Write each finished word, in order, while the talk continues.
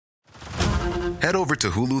Head over to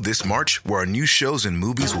Hulu this March, where our new shows and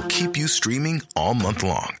movies will keep you streaming all month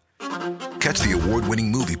long. Catch the award-winning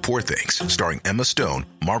movie Poor Things, starring Emma Stone,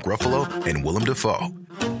 Mark Ruffalo, and Willem Dafoe.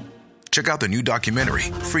 Check out the new documentary,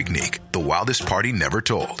 Freaknik, The Wildest Party Never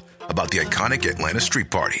Told, about the iconic Atlanta Street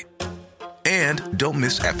Party. And don't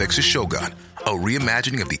miss FX's Shogun, a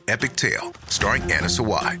reimagining of the epic tale, starring Anna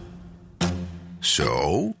Sawai.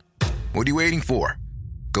 So, what are you waiting for?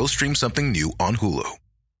 Go stream something new on Hulu.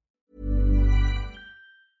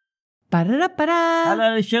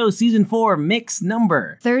 Hello, the show, season 4, mix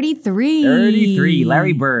number 33. 33.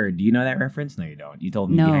 Larry Bird. Do you know that reference? No, you don't. You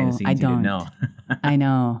told me behind the scenes I you don't. didn't know. I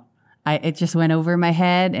know. It just went over my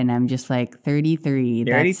head, and I'm just like 33.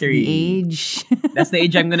 33. That's the age. That's the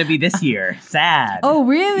age I'm going to be this year. Sad. Oh,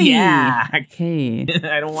 really? Yeah. Okay.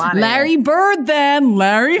 I don't want Larry Bird, then.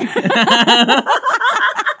 Larry.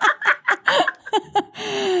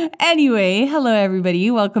 Anyway, hello everybody.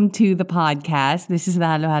 Welcome to the podcast. This is the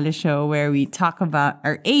Halo Halo show where we talk about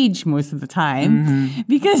our age most of the time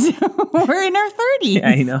because we're in our 30s. Yeah,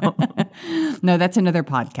 I know. No, that's another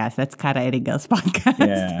podcast. That's Kara Erigel's podcast.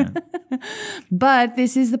 Yeah. But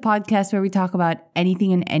this is the podcast where we talk about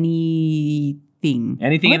anything and anything.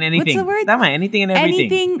 Anything and anything. What's the word? Tama, anything and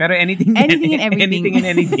everything. Anything, Pero anything and everything. Anything and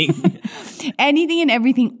anything. Anything and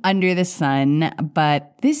everything under the sun.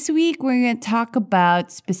 But this week we're going to talk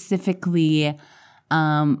about specifically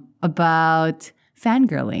about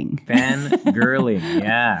fangirling. Fangirling,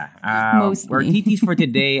 yeah. Mostly. Our TTs for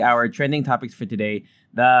today, our trending topics for today.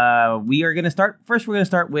 We're going to start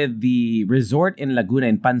with the resort in Laguna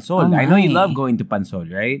in Pansol. Oh I know you my. love going to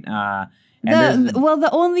Pansol, right? The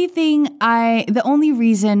only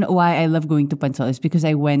reason why I love going to Pansol is because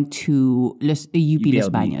I went to UP Los UPLB,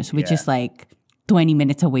 Baños, which yeah. is like 20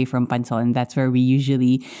 minutes away from Pansol, and that's where we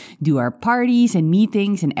usually do our parties and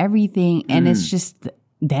meetings and everything. And it's just,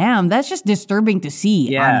 damn, that's just disturbing to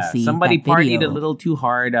see, honestly. Somebody that partied video. a little too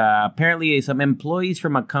hard. Apparently, some employees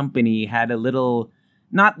from a company had a little,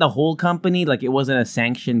 not the whole company, like it wasn't a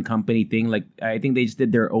sanctioned company thing. Like I think they just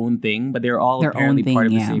did their own thing, but they're all Their apparently own thing, part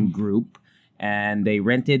of the yeah. same group. And they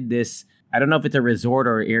rented this, I don't know if it's a resort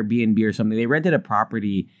or Airbnb or something. They rented a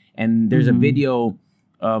property, and there's a video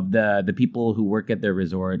of the people who work at the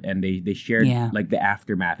resort, and they shared like the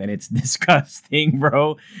aftermath, and it's disgusting,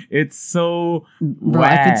 bro. It's so Bro,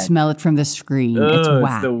 whack. I could smell it from the screen. It's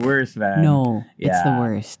whack. It's the worst, man. No, it's the Yeah.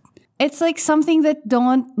 worst. It's like something that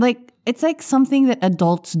it's like something that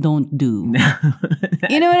adults don't do.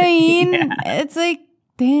 You know what I mean? Yeah. It's like,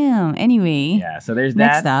 damn. Anyway. Yeah, so there's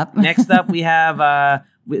that. Next up. Next up, we have,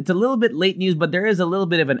 it's a little bit late news, but there is a little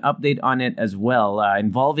bit of an update on it as well,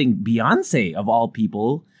 involving Beyonce, of all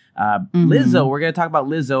people. Lizzo, we're going to talk about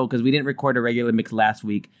Lizzo because we didn't record a regular mix last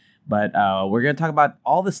week. But we're going to talk about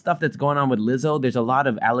all the stuff that's going on with Lizzo. There's a lot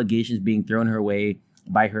of allegations being thrown her way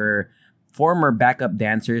by her former backup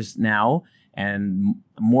dancers now. And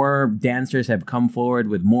more dancers have come forward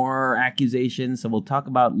with more accusations. So we'll talk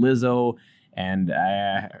about Lizzo and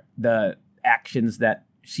the actions that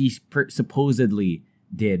she supposedly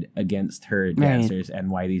did against her dancers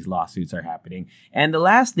and why these lawsuits are happening. And the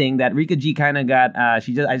last thing that Rika G kind of got, I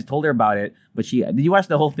just told her about it, but did you watch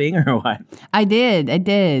the whole thing or what? I did.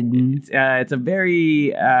 It's a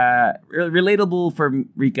very relatable for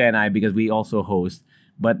Rika and I because we also host.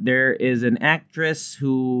 But there is an actress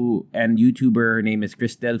and YouTuber, her name is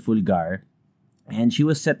Cristel Fulgar, and she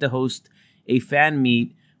was set to host a fan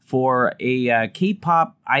meet for a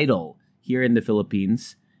K-pop idol here in the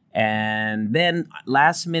Philippines. And then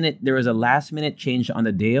there was a last minute change on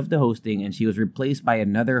the day of the hosting, and she was replaced by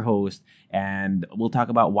another host. And we'll talk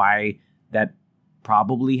about why that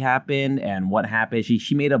probably happened and what happened.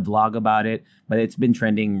 She made a vlog about it, but it's been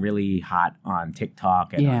trending really hot on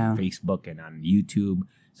TikTok and on Facebook and on YouTube.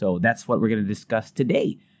 So that's what we're going to discuss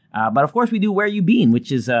today. But of course, we do Where You Been,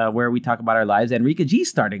 which is where we talk about our lives. And Rika G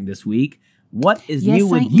starting this week. What is new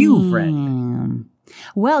with you, friend?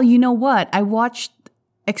 Well, you know what? I watched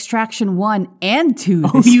Extraction 1 and 2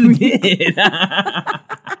 Oh, this you week. did? I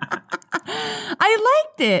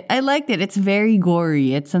liked it. It's very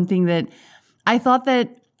gory. It's something that I thought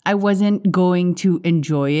that I wasn't going to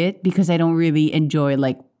enjoy it because I don't really enjoy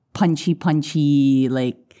like punchy,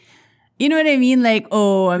 like, you know what I mean? Like,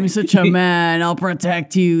 oh, I'm such a man, I'll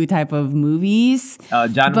protect you type of movies.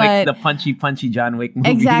 John Wick, the punchy John Wick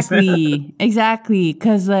movies. Exactly.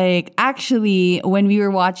 Because like, actually, when we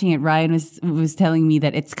were watching it, Ryan was telling me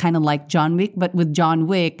that it's kind of like John Wick, but with John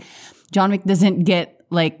Wick doesn't get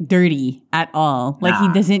like dirty at all. Like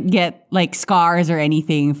he doesn't get like scars or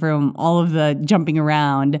anything from all of the jumping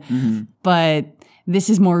around. But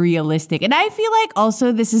this is more realistic. And I feel like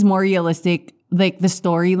also this is more realistic like the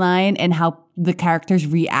storyline and how the characters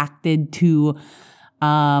reacted to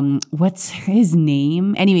what's his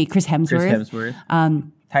name? Anyway, Chris Hemsworth.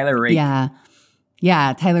 Tyler Rake.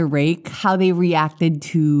 Yeah, Tyler Rake, how they reacted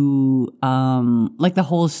to like the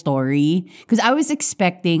whole story. Because I was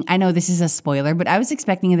expecting, I know this is a spoiler, but I was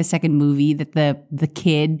expecting in the second movie that the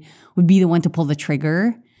kid would be the one to pull the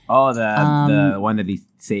trigger. Oh, the one that he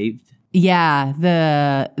saved? Yeah,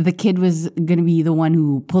 the kid was gonna be the one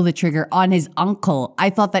who pulled the trigger on his uncle. I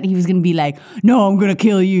thought that he was gonna be like, "No, I'm gonna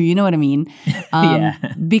kill you." You know what I mean? Yeah.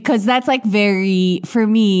 Because that's like for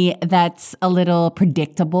me, that's a little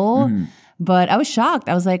predictable. But I was shocked.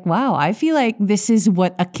 I was like, "Wow, I feel like this is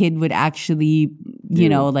what a kid would actually, you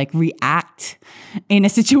know, like react in a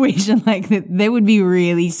situation like that. They would be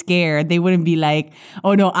really scared. They wouldn't be like,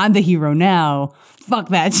 "Oh no, I'm the hero now." Fuck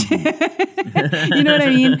that shit. You know what I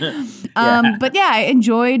mean? But yeah, I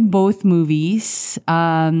enjoyed both movies.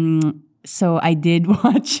 So I did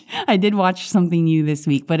watch something new this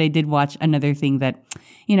week, but I did watch another thing that,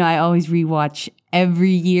 you know, I always rewatch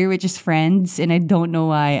every year, which is Friends, and I don't know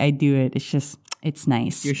why I do it. It's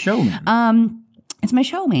nice. Your show, man. It's my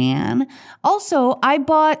show, man. Also, I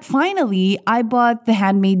bought The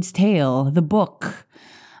Handmaid's Tale, the book.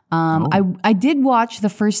 I did watch the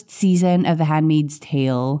first season of The Handmaid's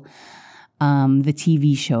Tale, the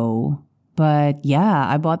TV show. But yeah,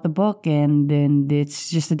 I bought the book and it's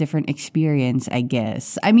just a different experience, I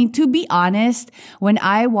guess. I mean, to be honest, when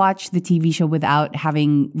I watched the TV show without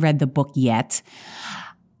having read the book yet,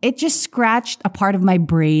 it just scratched a part of my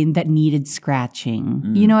brain that needed scratching.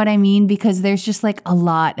 You know what I mean? Because there's just like a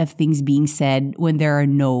lot of things being said when there are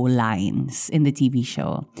no lines in the TV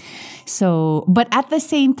show. So, but at the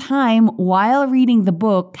same time, while reading the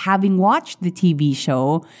book, having watched the TV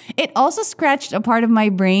show, it also scratched a part of my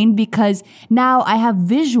brain because now I have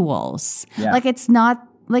visuals. Yeah. Like it's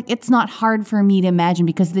not hard for me to imagine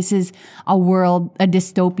because this is a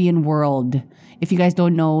dystopian world. If you guys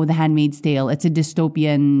don't know The Handmaid's Tale, it's a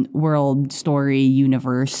dystopian world story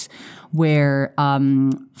universe where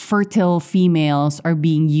fertile females are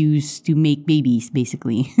being used to make babies,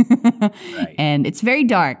 basically. Right. And it's very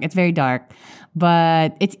dark.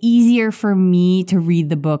 But it's easier for me to read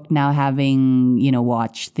the book now having, you know,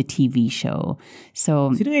 watched the TV show.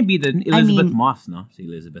 So Sino may be the Elizabeth Moss, no? Si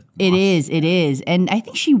Elizabeth Moss. it is. And I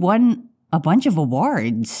think she won a bunch of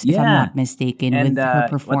awards, if I'm not mistaken, and, with her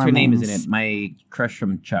performance. What's her name, isn't it? My crush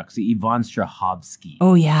from Chuck, si Yvonne Strahovski.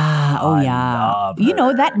 Oh yeah. love You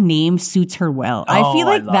know, her. that name suits her well. I feel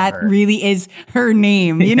I like love that her. really is her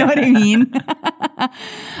name. You know what I mean?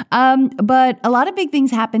 But a lot of big things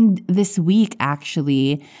happened this week,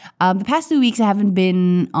 actually. The past 2 weeks I haven't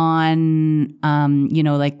been on, you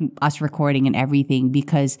know, like us recording and everything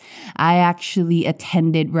because I actually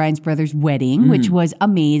attended Ryan's brother's wedding, which was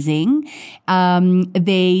amazing.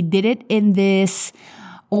 They did it in this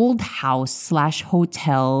old house /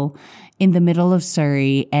 hotel in the middle of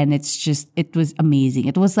Surrey, and it was amazing.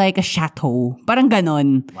 It was like a chateau. Parang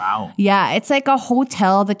ganon. Wow. Yeah, it's like a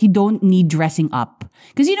hotel that you don't need dressing up.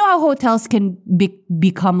 Because you know how hotels can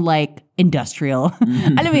become like industrial.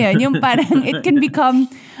 Alam mo yun, yung parang it can become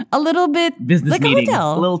a little bit Business like meeting. a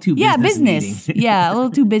hotel. A little too yeah, business business. meeting. Yeah, a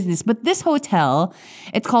little too business. But this hotel,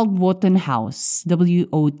 it's called Wootton House.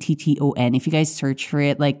 Wotton. If you guys search for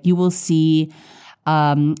it, like you will see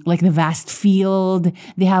like the vast field.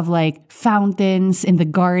 They have like fountains in the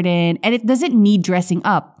garden, and it doesn't need dressing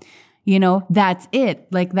up. You know, that's it.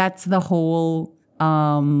 Like that's the whole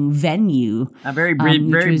venue. Very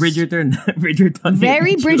Bridgerton. Bridgerton.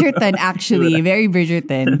 Very Bridgerton, actually. Very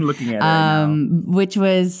Bridgerton. Looking at it right now. Which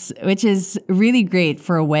is really great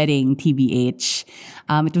for a wedding, TBH.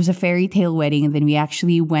 It was a fairy tale wedding, and then we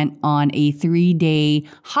actually went on a 3-day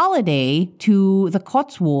holiday to the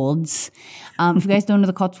Cotswolds. If you guys don't know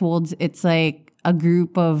the Cotswolds, it's like a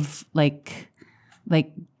group of like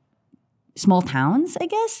small towns, I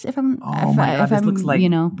guess. This looks like, you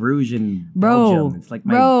know, Bruges in Belgium. It's like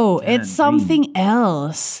it's something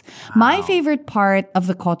else. Wow. My favorite part of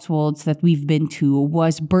the Cotswolds that we've been to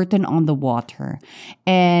was Burton on the Water.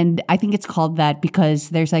 And I think it's called that because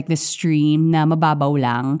there's like this stream na mababaw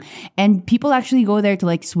lang. And people actually go there to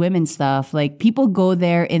like swim and stuff. Like people go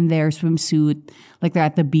there in their swimsuit, like they're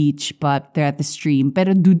at the beach, but they're at the stream.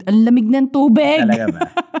 Pero dude, ang lamig ng tubig. Talaga ba?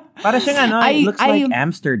 Para siyang ano, it looks like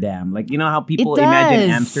Amsterdam. Like, you know how people imagine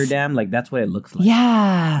Amsterdam? Like, that's what it looks like.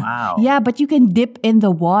 Yeah. Wow. Yeah, but you can dip in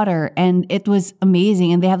the water and it was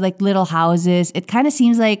amazing. And they have like little houses. It kind of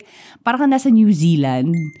seems like parang nasa New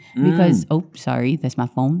Zealand because, sorry, that's my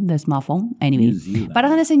phone. Anyway, New Zealand.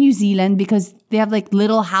 Parang nasa New Zealand because they have like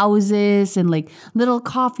little houses and like little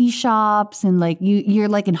coffee shops and like you're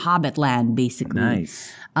like in Hobbit land basically.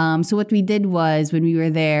 Nice. So what we did was when we were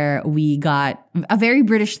there, we got a very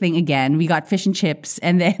British thing again. We got fish and chips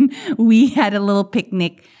and then we had a little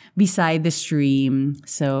picnic beside the stream.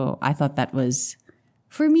 So I thought that was,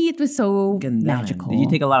 for me, it was so magical. Did you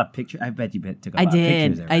take a lot of pictures? I bet you took a lot of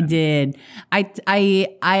pictures. I did. I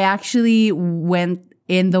actually went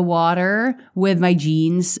in the water with my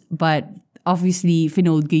jeans, but obviously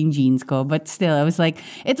finold ko yung jeans ko. But still, I was like,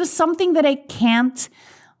 it was something that I can't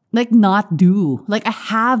like not do. Like I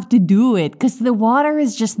have to do it because the water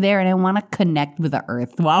is just there and I want to connect with the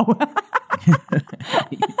earth. Wow.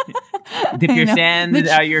 Dip your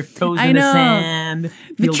your toes in the sand.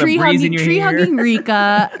 Feel the breeze in your hair.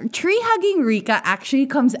 Tree hugging Rika actually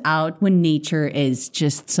comes out when nature is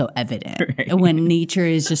just so evident. Right. When nature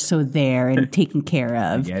is just so there and taken care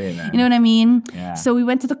of. I get it, man. You know what I mean? Yeah. So we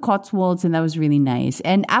went to the Cotswolds and that was really nice.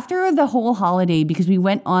 And after the whole holiday, because we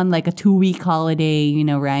went on like a 2-week holiday, you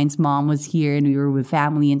know, Ryan's mom was here and we were with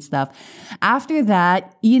family and stuff. After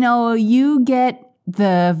that, you know, you get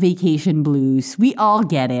the vacation blues. We all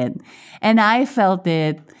get it. And I felt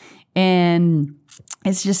it. And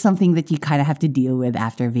it's just something that you kind of have to deal with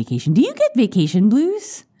after vacation. Do you get vacation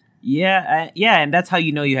blues? Yeah, and that's how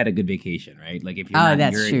you know you had a good vacation, right? Like if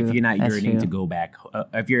you're not yearning to go back,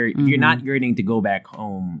 if you're not yearning to go back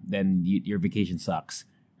home, then your vacation sucks,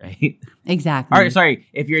 right? Exactly. Or sorry,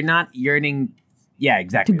 if you're not yearning, yeah,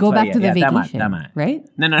 exactly, to go back to the vacation, tama. Right?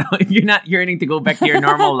 No. If you're not yearning to go back to your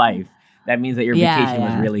normal life, that means that your vacation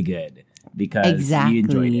was really good because you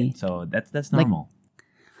enjoyed it. So that's normal. Like,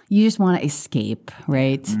 you just want to escape,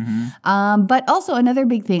 right? But also another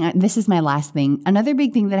big thing, this is my last thing. Another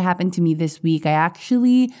big thing that happened to me this week, I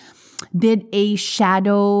actually did a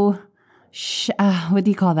shadow, what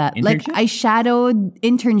do you call that? Internship? Like I shadowed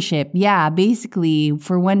internship. Yeah, basically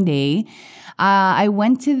for one day. I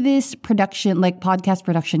went to this podcast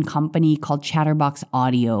production company called Chatterbox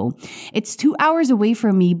Audio. It's 2 hours away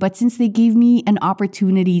from me, but since they gave me an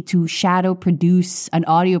opportunity to shadow produce an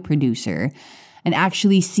audio producer and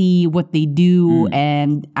actually see what they do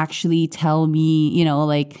and actually tell me, you know,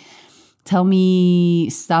 like tell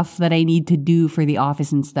me stuff that I need to do for the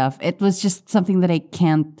office and stuff. It was just something that I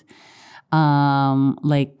can't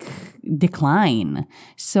decline.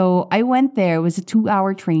 So I went there. It was a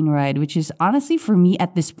 2-hour train ride, which is honestly for me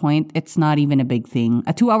at this point, it's not even a big thing.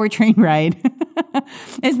 A 2-hour train ride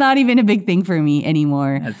is not even a big thing for me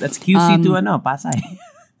anymore. That's QC to Pasay.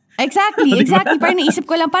 Exactly. Parang naisip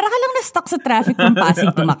ko lang, para ka lang na-stuck sa traffic from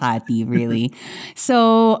Pasig to Makati, really.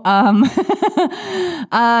 So, I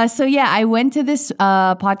went to this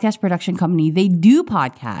podcast production company. They do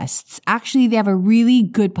podcasts. Actually, they have a really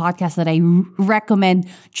good podcast that I recommend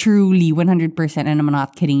truly 100%. And I'm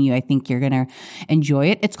not kidding you. I think you're going to enjoy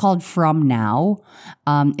it. It's called From Now.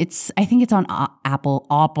 I think it's on Apple.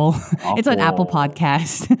 It's on Apple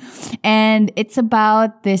Podcast. And it's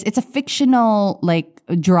about this. It's a fictional,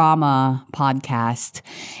 drama podcast,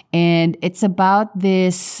 and it's about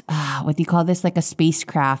this what do you call this, like a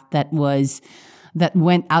spacecraft that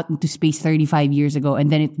went out into space 35 years ago,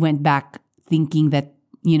 and then it went back thinking that,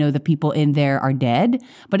 you know, the people in there are dead,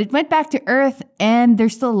 but it went back to Earth and they're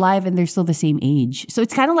still alive and they're still the same age. So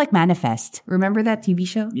it's kind of like Manifest. Remember that TV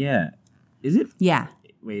show? Yeah. Is it? Yeah.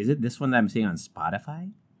 Wait, is it this one that I'm seeing on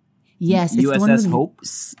Spotify? Yes, it's USS Hope.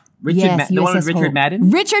 The one with Richard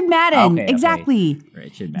Madden? Richard Madden, okay, exactly. Okay.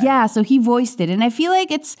 Richard Madden. Yeah, so he voiced it, and I feel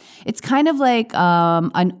like it's kind of like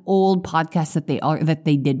an old podcast that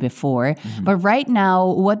they did before. But right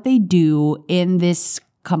now, what they do in this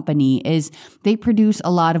company is they produce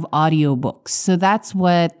a lot of audiobooks. So that's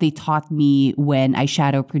what they taught me when I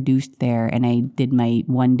shadow produced there, and I did my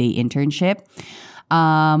 1-day internship.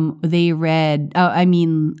 They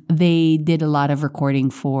did a lot of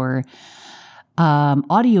recording for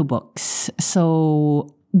audiobooks. So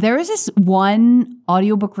there is this one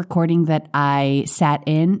audiobook recording that I sat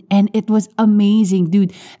in, and it was amazing,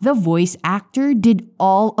 dude. The voice actor did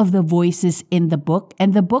all of the voices in the book,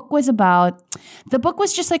 and the book was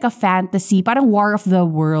just like a fantasy, parang War of the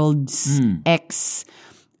Worlds X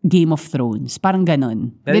Game of Thrones. Parang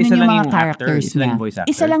ganon. Pero Ganon isa yung lang mga yung characters actor, isa lang niya. yung voice actor?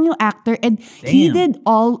 Isa lang yung actor. And he Damn. did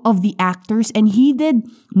all of the actors and he did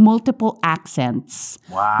multiple accents.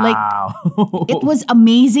 Wow. Like, it was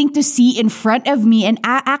amazing to see in front of me. And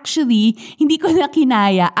actually, hindi ko na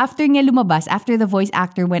kinaya. After niya lumabas, after the voice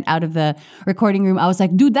actor went out of the recording room, I was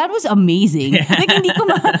like, dude, that was amazing. Like, hindi ko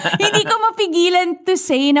mapigilan to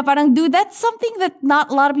say na parang, dude, that's something that not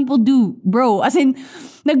a lot of people do, bro. As in,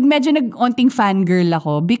 medyo nag-onting fangirl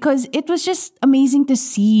ako because it was just amazing to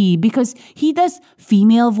see because he does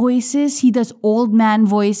female voices, he does old man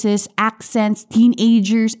voices, accents,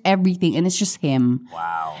 teenagers, everything. And it's just him.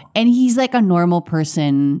 Wow. And he's like a normal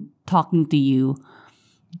person talking to you.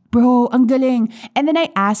 Bro, ang galing. And then I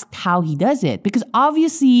asked how he does it because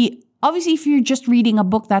obviously if you're just reading a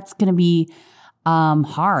book, that's going to be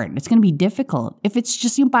hard. It's going to be difficult. If it's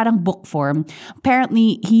just yung parang book form,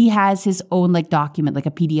 apparently he has his own like document, like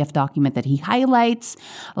a PDF document that he highlights,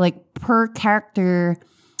 like per character.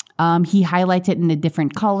 He highlights it in a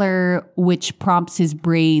different color, which prompts his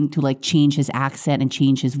brain to like change his accent and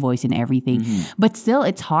change his voice and everything. But still,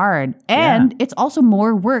 it's hard. And it's also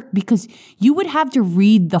more work because you would have to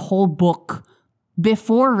read the whole book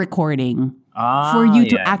before recording. For you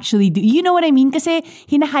to actually do. You know what I mean? Kasi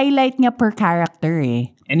hina-highlight niya per character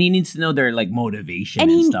eh. And he needs to know their like motivation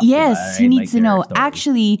and stuff. Yes, diba, right? he needs like to know. story.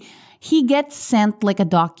 Actually, he gets sent like a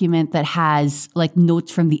document that has like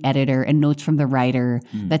notes from the editor and notes from the writer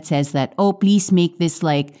that says that, oh, please make this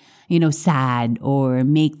like, sad or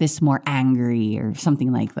make this more angry or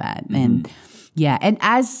something like that. And yeah, and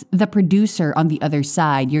as the producer on the other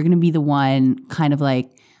side, you're going to be the one kind of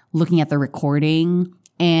like looking at the recording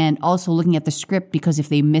and also looking at the script because if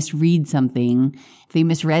they misread something, if they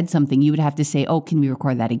misread something, you would have to say, oh, can we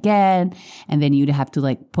record that again? And then you'd have to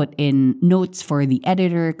like put in notes for the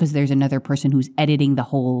editor because there's another person who's editing the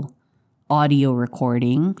whole audio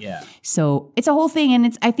recording. Yeah. So it's a whole thing.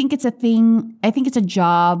 And I think it's a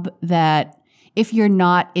job that if you're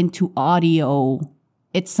not into audio,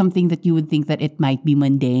 it's something that you would think that it might be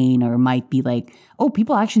mundane or might be like, oh,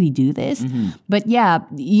 people actually do this. But yeah,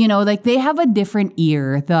 like they have a different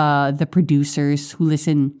ear, the producers who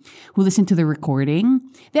listen to the recording.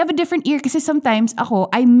 They have a different ear because sometimes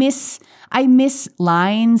I miss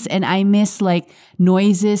lines and I miss like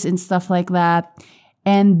noises and stuff like that.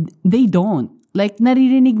 And they don't. Like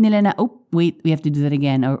naririnig nila na, oh, wait, we have to do that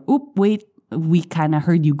again. Or, oh, wait, we kind of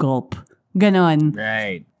heard you gulp. Ganon.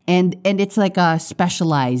 Right. And it's like a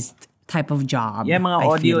specialized type of job. Yeah, mga I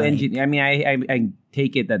audio feel like. engineer. I mean, I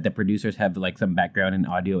take it that the producers have like some background in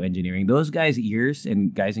audio engineering. Those guys' ears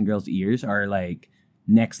and guys and girls' ears are like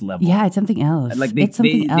next level. Yeah, it's something else. Like it's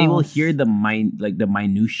something else. They will hear the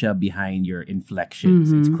minutia behind your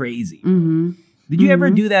inflections. It's crazy. Did you ever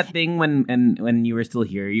do that thing when you were still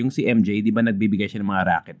here? Yung si MJ, di ba nagbibigay siya ng mga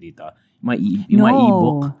racket dito? Yung mga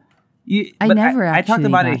ebook. I never I talked actually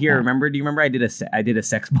about it got here. that. Remember? Do you remember I did a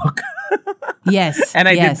sex book? Yes. And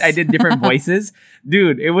yes. I did different voices.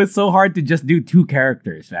 Dude, it was so hard to just do two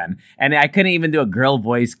characters, man. And I couldn't even do a girl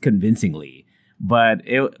voice convincingly. But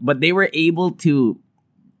they were able to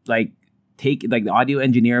like take like the audio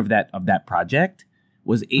engineer of that project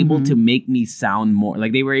was able to make me sound more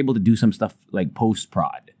like they were able to do some stuff like post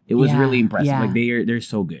prod. It was really impressive. Yeah. Like they're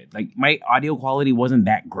so good. Like my audio quality wasn't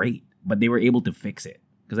that great, but they were able to fix it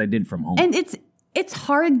because I did from home. And it's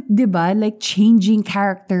hard, diba? Like changing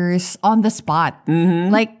characters on the spot.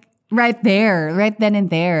 Like right there, right then and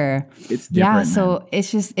there. It's different. Yeah, so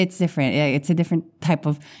it's different. Yeah, it's a different type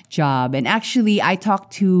of job. And actually, I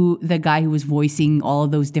talked to the guy who was voicing all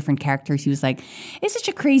of those different characters. He was like, it's such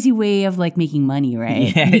a crazy way of like making money,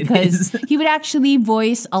 right? Yeah, because he would actually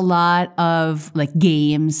voice a lot of like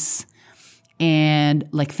games and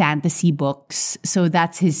like fantasy books. So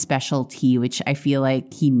that's his specialty, which I feel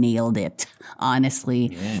like he nailed it,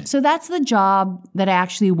 honestly. Yeah. So that's the job that I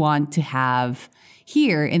actually want to have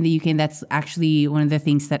here in the UK. And that's actually one of the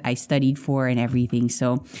things that I studied for and everything.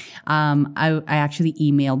 So I actually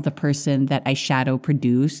emailed the person that I shadow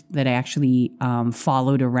produced, that I actually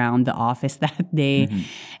followed around the office that day.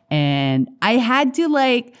 And I had to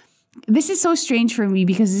like, this is so strange for me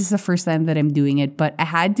because this is the first time that I'm doing it, but I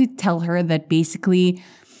had to tell her that basically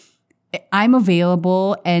I'm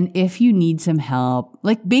available and if you need some help,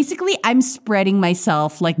 like basically I'm spreading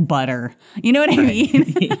myself like butter. You know what I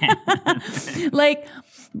mean? Like,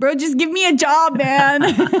 bro, just give me a job, man.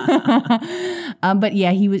 But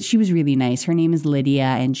yeah, she was really nice. Her name is Lydia,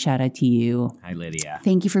 and shout out to you. Hi, Lydia.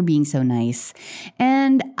 Thank you for being so nice.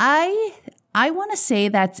 And I want to say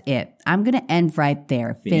that's it. I'm going to end right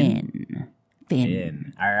there. Finn.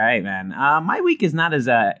 All right, man. My week is not as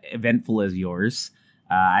eventful as yours.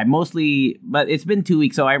 but it's been 2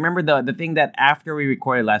 weeks. So I remember the thing that after we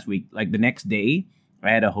recorded last week, like the next day,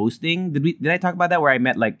 I had a hosting. Did I talk about that where I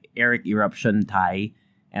met like Eric Eruption Thai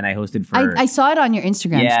and I hosted for... I saw it on your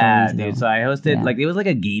Instagram stories, dude. though. So I hosted like it was like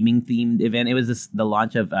a gaming themed event. It was the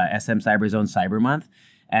launch of SM Cyberzone Cyber Month.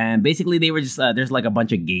 And basically they were just there's like a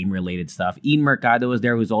bunch of game related stuff. Ian Mercado was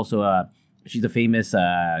there, who's also she's a famous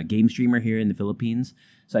game streamer here in the Philippines.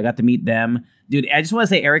 So I got to meet them. Dude, I just want to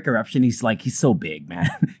say Eric Eruption, he's so big, man.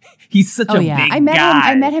 He's such a big guy.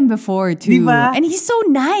 I met him before too. Diba? And he's so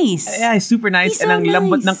nice. Yeah, he's super nice. He's so and ang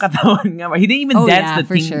lambot ng katawan nga. He didn't even dance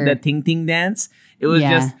the ting ting dance. It was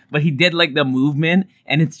just, but he did like the movement,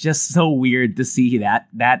 and it's just so weird to see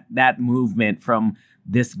that movement from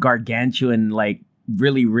this gargantuan, like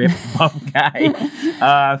really ripped buff guy.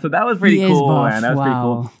 So that was pretty cool, man. That was pretty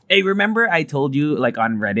cool. Hey, remember I told you like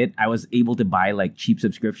on Reddit I was able to buy like cheap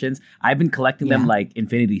subscriptions? I've been collecting them like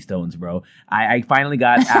Infinity Stones, bro. I finally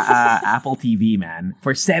got Apple TV, man,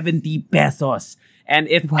 for 70 pesos. And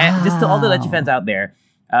and just to all the Leche fans out there,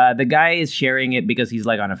 the guy is sharing it because he's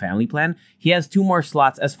like on a family plan. He has 2 more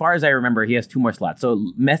slots. As far as I remember, he has 2 more slots.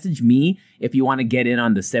 So message me if you want to get in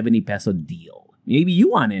on the 70 peso deal. Maybe you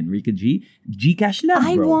want in, Rika G. Gcash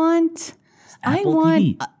lang, bro. I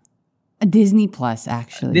want a Disney Plus,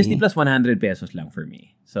 actually. Disney Plus 100 pesos lang for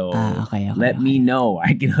me. So let me know.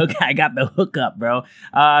 I got the hookup, bro.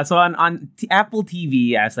 So on Apple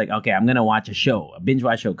TV, I was like, okay, I'm gonna watch a binge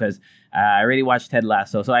watch show, because I already watched Ted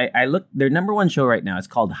Lasso. So I looked. Their number 1 show right now is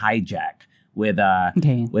called Hijack with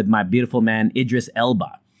my beautiful man Idris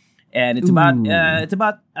Elba. And it's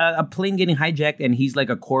about a plane getting hijacked, and he's like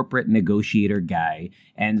a corporate negotiator guy.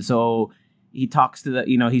 And so he talks to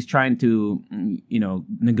he's trying to,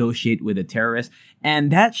 negotiate with a terrorist. And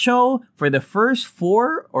that show, for the first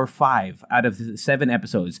 4 or 5 out of the 7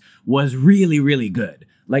 episodes, was really, really good.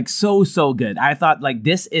 Like so good. I thought like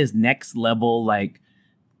this is next level, like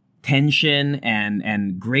tension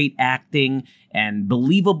and great acting and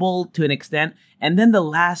believable to an extent. And then the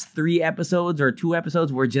last 3 episodes or 2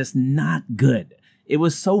 episodes were just not good. It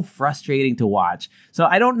was so frustrating to watch. So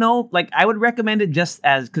I don't know, like I would recommend it just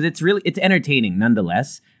as, because it's entertaining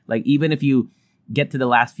nonetheless. Like even if you get to the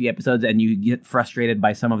last few episodes and you get frustrated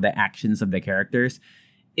by some of the actions of the characters,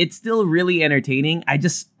 it's still really entertaining. I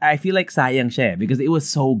feel like sayang siya because it was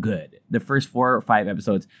so good. The first 4 or 5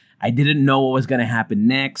 episodes, I didn't know what was going to happen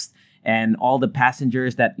next. And all the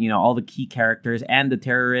passengers all the key characters and the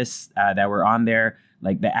terrorists that were on there,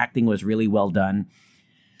 like the acting was really well done.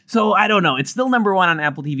 So I don't know. It's still number 1 on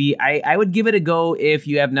Apple TV. I would give it a go if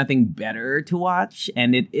you have nothing better to watch.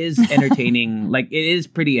 And it is entertaining. Like it is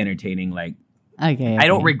pretty entertaining. Like okay. I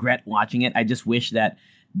don't regret watching it. I just wish that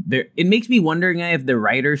it makes me wondering if the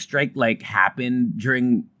writer's strike like happened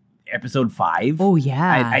during episode 5. Oh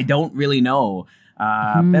yeah. I don't really know.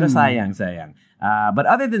 Pero sayang. But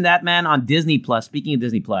other than that, man, on Disney Plus, speaking of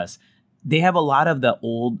Disney Plus, they have a lot of the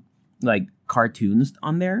old like cartoons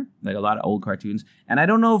on there, like a lot of old cartoons. And I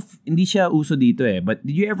don't know if hindi siya uso dito but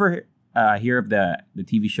did you ever hear of the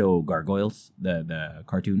TV show Gargoyles, the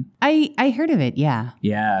cartoon? I heard of it, yeah.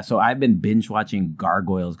 Yeah, so I've been binge watching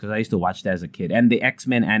Gargoyles because I used to watch that as a kid. And the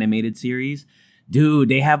X-Men animated series, dude,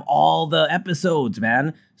 they have all the episodes,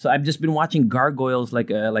 man. So I've just been watching Gargoyles like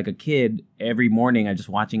a kid every morning. I'm just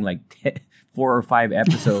watching like 4 or 5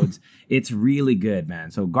 episodes. It's really good,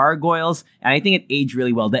 man. So Gargoyles, and I think it aged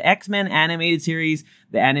really well. The X-Men animated series,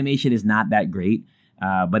 the animation is not that great,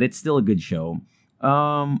 but it's still a good show. Do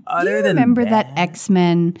you remember that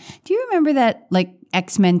X-Men? Do you remember that like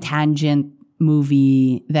X-Men Tangent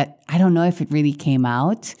movie that I don't know if it really came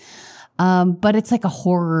out? But it's like a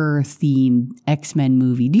horror themed X-Men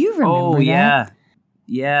movie. Do you remember that? Oh yeah.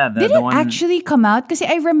 Yeah, did it actually come out? Because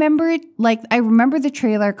I remember it, like I remember the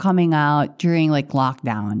trailer coming out during like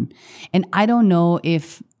lockdown, and I don't know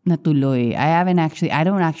if natuloy. I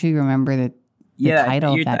don't actually remember the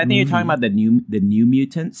title of that I think movie. you're talking about the New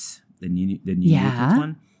Mutants, the new Mutants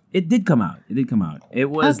one. It did come out. It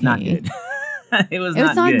was not good. It was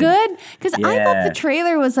not good because I thought the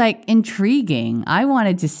trailer was like intriguing. I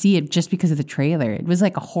wanted to see it just because of the trailer. It was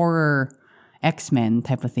like a horror X-Men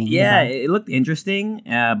type of thing. Yeah, it looked interesting,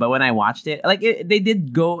 but when I watched it, like they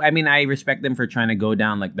did go. I mean, I respect them for trying to go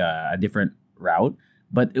down like a different route,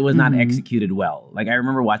 but it was not executed well. Like I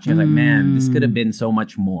remember watching, I was like, man, this could have been so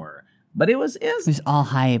much more. But it was all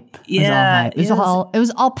hype. Yeah, it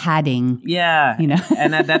was all padding. Yeah, you know.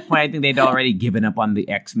 And at that point, I think they'd already given up on the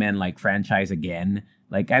X-Men like franchise again.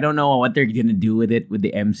 Like I don't know what they're gonna do with it with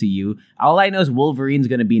the MCU. All I know is Wolverine's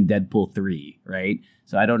gonna be in Deadpool 3, right?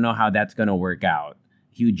 So I don't know how that's gonna work out.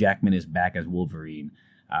 Hugh Jackman is back as Wolverine.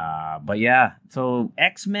 But yeah, so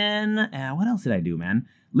X-Men. What else did I do, man?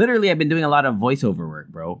 Literally, I've been doing a lot of voiceover work,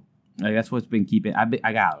 bro. Like that's what's been keeping.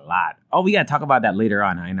 I got a lot. Oh, we gotta talk about that later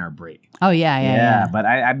on in our break. Oh yeah. But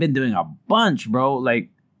I've been doing a bunch, bro. Like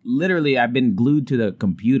literally, I've been glued to the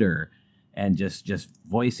computer and just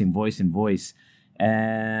voicing,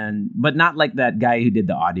 and but not like that guy who did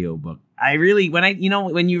the audiobook. I really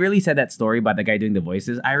when you really said that story about the guy doing the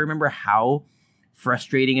voices, I remember how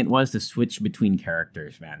frustrating it was to switch between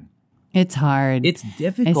characters, man. It's hard. It's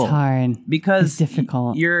difficult. It's hard because it's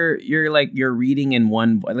difficult. You're reading in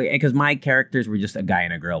one, because my characters were just a guy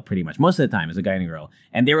and a girl pretty much most of the time. It's a guy and a girl,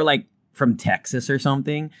 and they were like from Texas or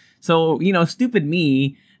something. So stupid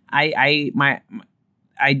me.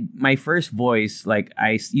 My first voice, like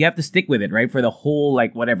you have to stick with it, right? For the whole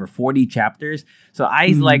 40 chapters. So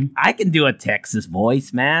like, I can do a Texas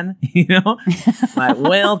voice, man. Like,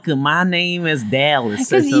 welcome, my name is Dallas.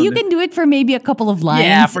 Because you can do it for maybe a couple of lines.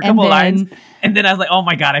 Yeah, for a couple of lines. And then I was like, oh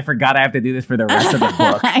my God, I forgot I have to do this for the rest of the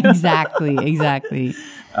book. Exactly.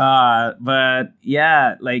 But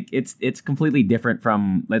yeah, like it's completely different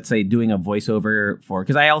from, let's say, doing a voiceover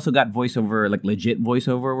because I also got voiceover, like legit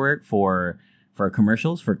voiceover work for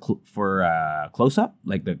commercials for close up,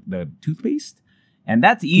 like the toothpaste, and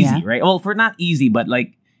that's easy, right? Well, for not easy, but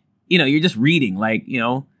like you're just reading, like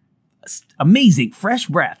amazing fresh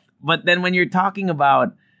breath. But then when you're talking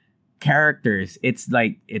about characters, it's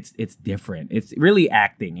like it's different. It's really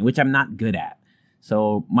acting, which I'm not good at.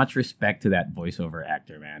 So much respect to that voiceover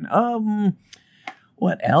actor, man.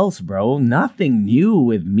 What else, bro? Nothing new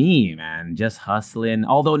with me, man. Just hustling.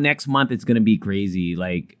 Although next month it's gonna be crazy.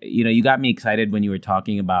 Like, you got me excited when you were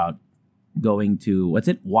talking about going to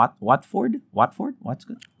Watford? What's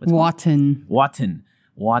good? Watton.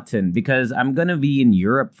 Because I'm gonna be in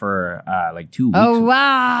Europe for 2 weeks. Oh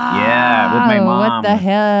wow! Yeah, with my mom. What the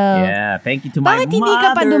hell? Yeah, thank you to my mother. Bakit hindi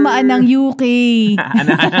ka pa dumaan ng UK?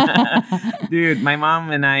 Dude, my mom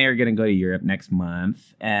and I are gonna go to Europe next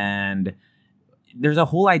month, and there's a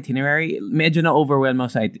whole itinerary. Medyo na-overwhelm ako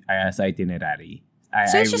sa itinerary.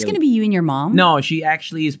 So it's just going to be you and your mom? No, she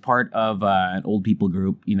actually is part of an old people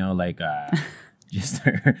group, just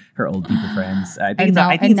her old people friends. I think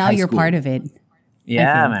now you're part of it.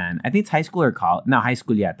 Yeah, man. I think it's high school or college. No, high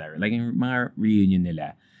school yata. Like yung mga reunion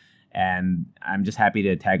nila. And I'm just happy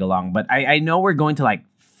to tag along. But I know we're going to like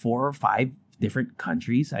 4 or 5 different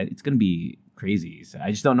countries. It's going to be crazy. So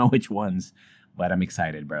I just don't know which ones. But I'm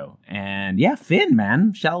excited, bro. And yeah, Finn,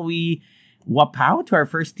 man. Shall we wapow to our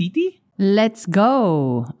first titi? Let's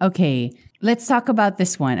go. Okay, let's talk about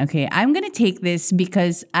this one. Okay, I'm going to take this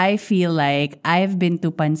because I feel like I've been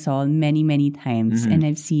to Pansol many, many times. And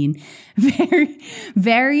I've seen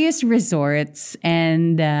various resorts.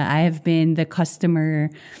 And I have been the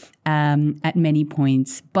customer at many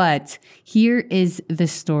points. But here is the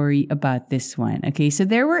story about this one. Okay, so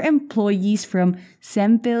there were employees from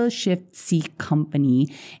Sempil Shift C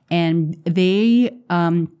Company, and they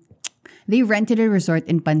rented a resort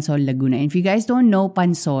in Pansol, Laguna. And if you guys don't know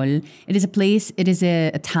Pansol, it is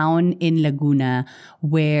a town in Laguna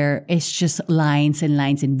where it's just lines and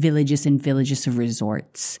lines and villages of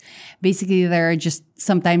resorts. Basically,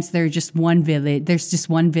 sometimes there's just one village that's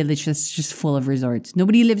just full of resorts.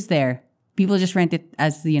 Nobody lives there. People just rent it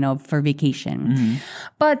as, for vacation.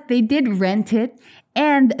 But they did rent it.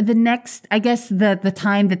 And the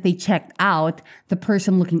time that they checked out, the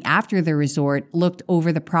person looking after the resort looked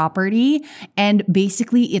over the property, and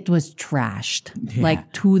basically it was trashed,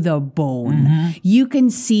 like to the bone. You can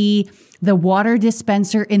see the water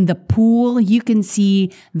dispenser in the pool. You can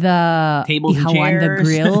see the tables and chairs. The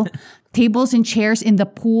grill. Tables and chairs in the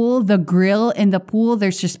pool, the grill in the pool.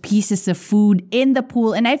 There's just pieces of food in the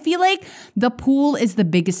pool. And I feel like the pool is the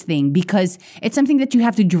biggest thing because it's something that you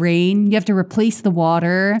have to drain. You have to replace the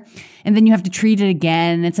water and then you have to treat it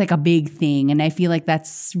again. It's like a big thing. And I feel like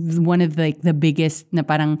that's one of the biggest na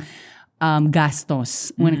parang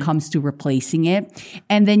gastos when it comes to replacing it.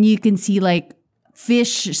 And then you can see like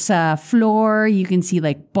fish sa floor. You can see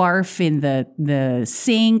like barf in the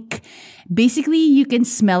sink. Basically, you can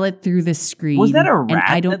smell it through the screen. Was that a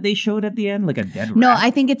rat that they showed at the end? Like a dead rat? No, I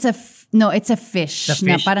think it's a fish. The fish?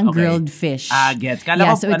 Na parang Okay. grilled fish. Gets.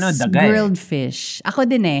 So it's grilled fish. Ako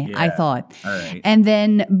din I thought. All right. And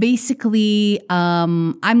then basically,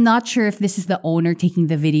 I'm not sure if this is the owner taking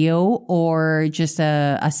the video or just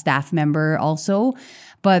a staff member also.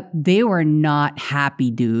 But they were not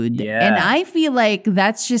happy, dude. Yeah. And I feel like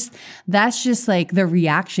that's just like the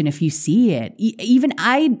reaction if you see it. Even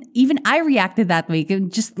I reacted that way.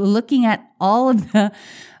 Just looking at all of the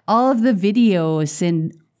videos,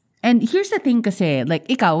 and And here's the thing kasi, like,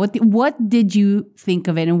 ikaw, what did you think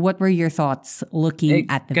of it and what were your thoughts looking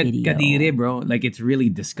at the video? Kadiri, bro. Like, it's really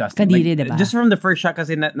disgusting. Kadiri, like, diba? Just from the first shot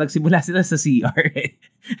kasi nagsimula sila sa CR.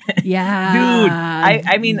 Yeah. Dude,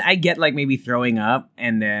 I mean, I get like maybe throwing up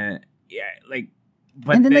and then, yeah, like,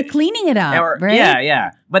 but and then they're cleaning it up, right?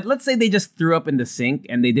 Yeah. But let's say they just threw up in the sink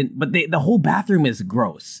and they didn't, but the whole bathroom is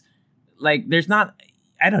gross. Like, there's not,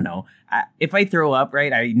 I don't know. If I throw up,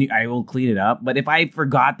 right, I will clean it up. But if I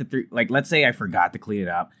forgot to, let's say I forgot to clean it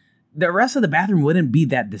up, the rest of the bathroom wouldn't be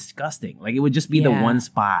that disgusting. Like, it would just be the one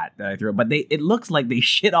spot that I threw up. But it looks like they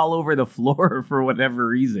shit all over the floor for whatever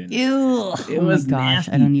reason. Ew. It was my gosh,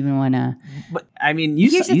 nasty. I don't even want to. But, I mean,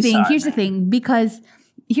 Here's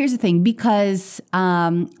the thing, because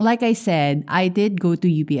like I said, I did go to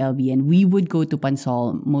UPLB and we would go to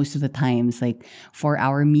Pansol most of the times, like for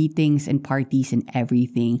our meetings and parties and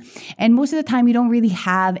everything. And most of the time, we don't really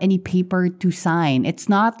have any paper to sign. It's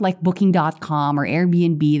not like booking.com or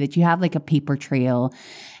Airbnb that you have like a paper trail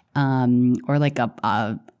or like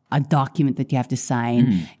a document that you have to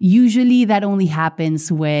sign. Usually that only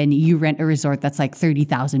happens when you rent a resort that's like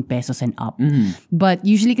 30,000 pesos and up. But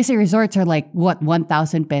usually kasi resorts are like,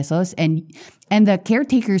 1,000 pesos? And the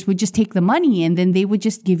caretakers would just take the money and then they would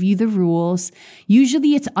just give you the rules.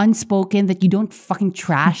 Usually it's unspoken that you don't fucking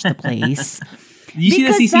trash the place. Did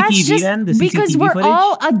you see the CCTV then? The because CCTV we're footage?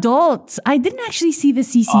 all adults. I didn't actually see the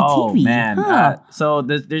CCTV. Oh, man. Huh. So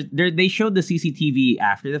they showed the CCTV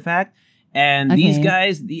after the fact. And these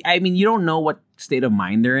guys, I mean, you don't know what state of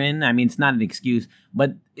mind they're in. I mean, it's not an excuse,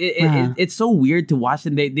 but it's so weird to watch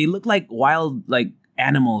them. They look like wild, like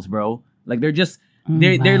animals, bro. Like they're just,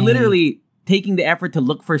 they're literally taking the effort to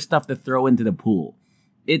look for stuff to throw into the pool.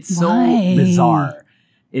 It's so bizarre.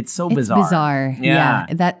 It's bizarre. Yeah,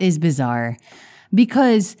 that is bizarre.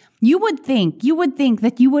 Because you would think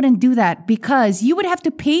that you wouldn't do that because you would have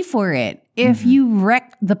to pay for it if you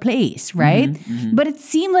wreck the place, right? But it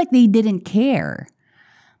seemed like they didn't care.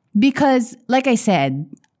 Because, like I said,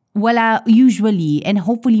 wala usually, and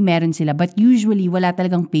hopefully meron sila, but usually wala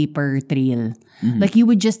talagang paper trail. Like you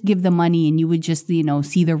would just give the money and you would just,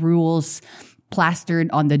 see the rules plastered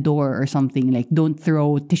on the door or something, like don't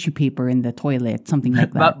throw tissue paper in the toilet, something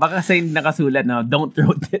like that. Baka say nakasulat na, don't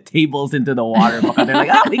throw the tables into the water. Baka they're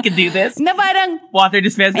like, we can do this. Na parang, water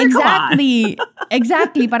dispenser, exactly.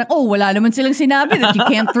 Exactly. Parang, wala naman silang sinabi that you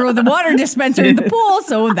can't throw the water dispenser in the pool,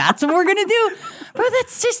 so that's what we're gonna do. Bro,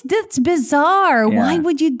 that's bizarre. Yeah. Why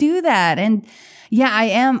would you do that? And yeah,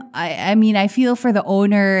 I mean, I feel for the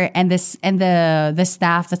owner and the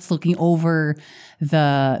staff that's looking over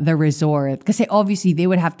the resort. Because obviously they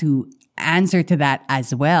would have to answer to that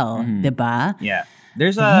as well, diba? Yeah.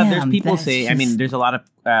 There's people say, I mean, there's a lot of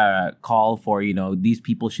call for, these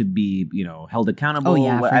people should be, held accountable. Oh,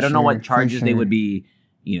 yeah, I don't know what charges they would be,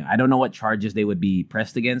 I don't know what charges they would be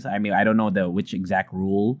pressed against. I mean, I don't know which exact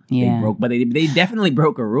rule they broke, but they definitely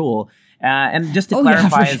broke a rule. And just to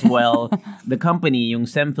clarify as well, the company, yung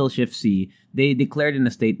Semfil Shift C, they declared in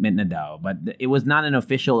a statement na daw, but it was not an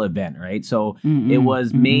official event, right? So it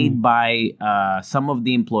was made by some of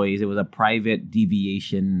the employees. It was a private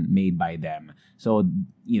deviation made by them. So,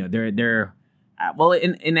 they're well,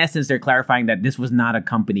 in essence, they're clarifying that this was not a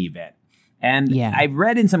company event. And I've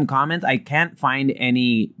read in some comments, I can't find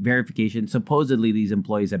any verification. Supposedly, these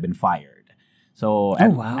employees have been fired. So,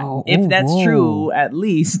 if that's true, at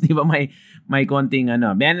least, di ba, may konting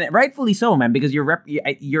ano. And rightfully so, man, because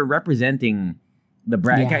you're representing the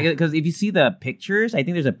brand. Because if you see the pictures, I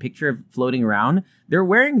think there's a picture floating around. They're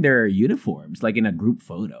wearing their uniforms, like in a group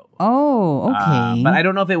photo. Oh, okay. But I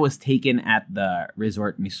don't know if it was taken at the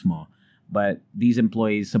resort mismo. But these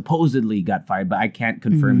employees supposedly got fired, but I can't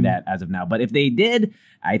confirm that as of now. But if they did,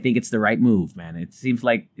 I think it's the right move, man. It seems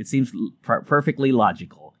perfectly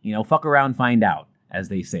logical. Fuck around, find out, as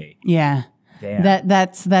they say. Yeah. Damn.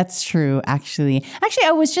 That's true, actually. Actually,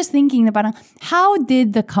 I was just thinking about how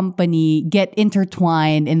did the company get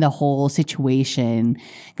intertwined in the whole situation?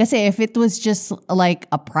 Because if it was just like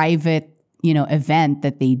a private, event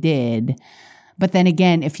that they did, but then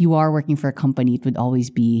again, if you are working for a company, it would always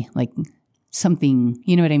be like something,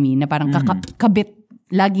 you know what I mean? Na parang kabit,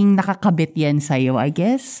 laging nakakabit yan sa'yo, I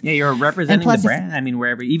guess. Yeah, you're representing the brand. I mean,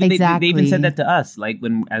 wherever. Even they even said that to us, like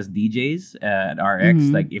when as DJs at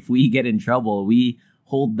RX, like if we get in trouble, we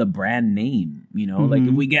hold the brand name. Like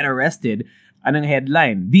if we get arrested, anong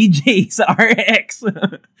headline? DJ sa RX.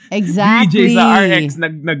 Exactly. DJ sa RX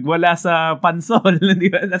nagwala sa pansol.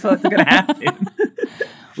 That's what's gonna happen.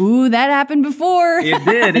 Ooh, that happened before. It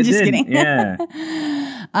did. Just kidding. Yeah.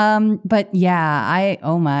 But yeah,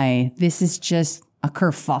 this is just a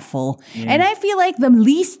kerfuffle. And I feel like the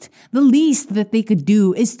least that they could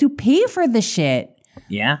do is to pay for the shit.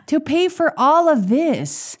 Yeah. To pay for all of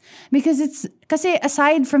this. Because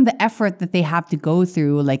aside from the effort that they have to go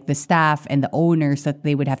through, like the staff and the owners that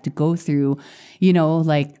they would have to go through, you know,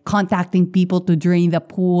 like contacting people to drain the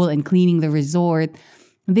pool and cleaning the resort,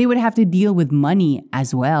 they would have to deal with money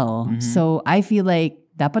as well. So I feel like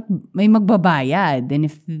dapat may magbabayad. And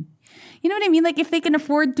if, you know what I mean? Like if they can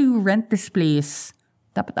afford to rent this place,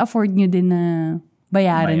 dapat afford nyo din na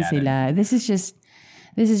bayaran sila. This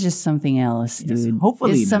is just something else, dude. Yes,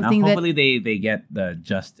 hopefully, something hopefully they get the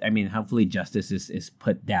hopefully justice is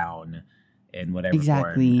put down in whatever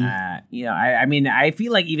exactly. form. You know, I mean, I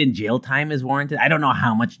feel like even jail time is warranted. I don't know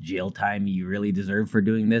how much jail time you really deserve for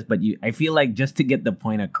doing this, but I feel like just to get the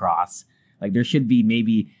point across, like there should be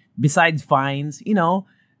maybe besides fines, you know,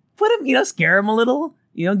 put him, you know, scare him a little.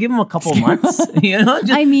 You know, give him a couple months. You know,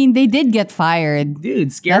 I mean, they did get fired,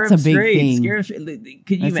 dude. Scare That's him a big straight. thing. Scare him straight.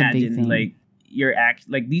 Could you imagine, like?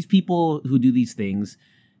 Like these people who do these things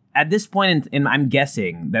at this point in I'm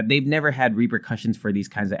guessing that they've never had repercussions for these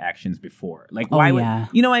kinds of actions before. Like why would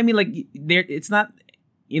you know what I mean? Like it's not,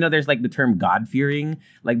 you know, there's like the term God-fearing.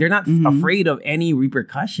 Like they're not afraid of any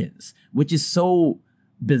repercussions, which is so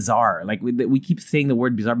bizarre. Like we keep saying the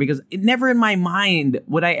word bizarre because it never in my mind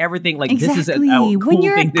would I ever think like this is a cool when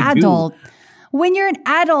you're thing an to adult, do. When you're an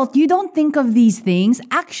adult, you don't think of these things.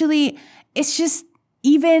 Actually, it's just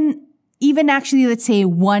even actually, let's say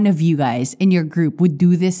one of you guys in your group would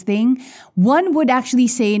do this thing. One would actually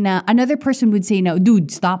say another person would say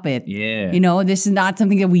dude, stop it. Yeah. You know, this is not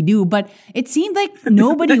something that we do. But it seemed like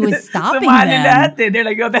nobody was stopping Sumali them. natin. They're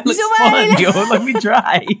like, oh, that looks fun, yo. Let me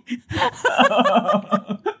try.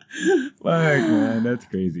 Fuck, man. That's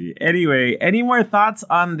crazy. Anyway, any more thoughts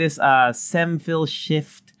on this Semfil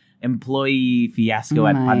shift employee fiasco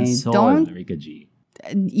at Pansol, Rika G?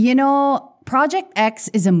 You know, Project X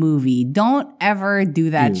is a movie. Don't ever do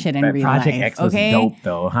that shit in real Project life. X was okay? dope,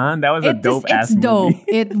 though, huh? That was a dope-ass movie. Dope.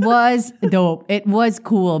 It was dope. It was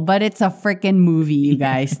cool, but it's a freaking movie, you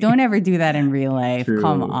guys. Don't ever do that in real life. True,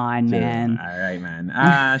 Come on, true. man. All right,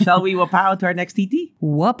 man. Shall we wapow to our next TT?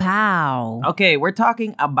 Wapow. Okay, we're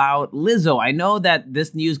talking about Lizzo. I know that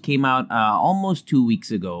this news came out almost 2 weeks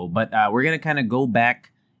ago, but we're going to kind of go back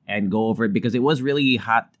and go over it because it was really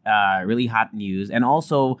hot news, and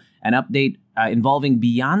also an update involving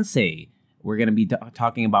Beyonce. We're going to be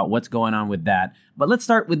talking about what's going on with that. But let's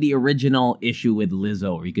start with the original issue with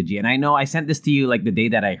Lizzo, Rika G. And I know I sent this to you like the day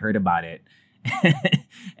that I heard about it.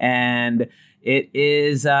 And it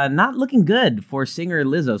is not looking good for singer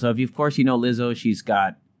Lizzo. So if you, of course, you know Lizzo, she's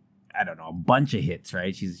got, I don't know, a bunch of hits,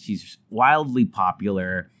 right? She's wildly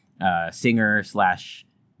popular singer slash...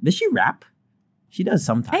 Does she rap? She does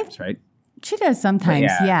sometimes, right? She does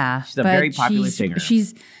sometimes, yeah. She's a very popular singer.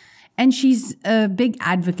 She's a big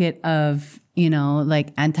advocate of, you know,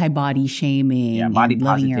 like anti-body shaming, body and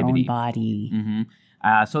loving your positivity. own body.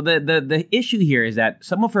 Mm-hmm. So the issue here is that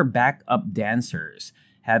some of her backup dancers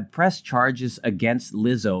had pressed charges against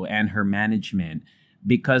Lizzo and her management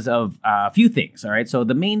because of a few things. All right, so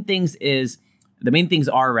the main things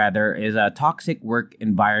are a toxic work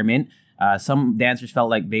environment. Some dancers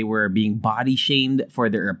felt like they were being body shamed for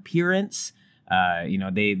their appearance. You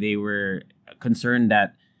know, they were concerned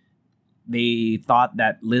that they thought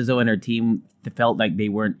that Lizzo and her team felt like they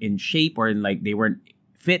weren't in shape, or like they weren't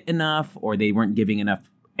fit enough, or they weren't giving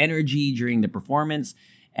enough energy during the performance.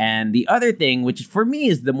 And the other thing, which for me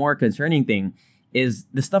is the more concerning thing, is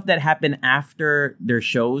the stuff that happened after their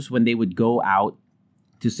shows when they would go out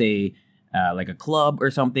to say like a club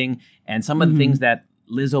or something, and some of the things that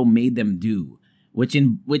Lizzo made them do, which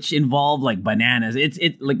involve like bananas.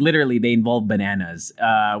 It like literally they involve bananas.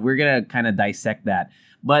 We're gonna kind of dissect that,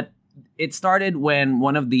 but it started when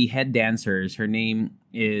one of the head dancers, her name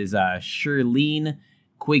is Shirlene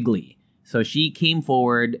Quigley. So she came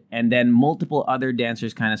forward, and then multiple other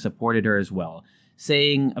dancers kind of supported her as well,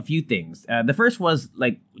 saying a few things. The first was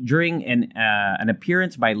like during an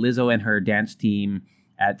appearance by Lizzo and her dance team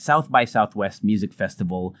at South by Southwest Music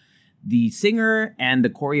Festival. The singer and the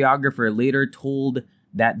choreographer later told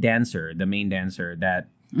that dancer, the main dancer, that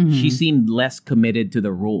she seemed less committed to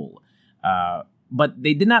the role. But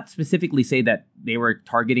they did not specifically say that they were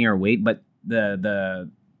targeting her weight, but the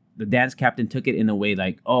dance captain took it in a way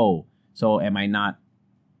like, oh, so am I not,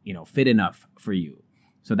 you know, fit enough for you?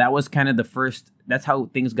 So that was kind of the first, that's how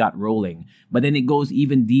things got rolling. But then it goes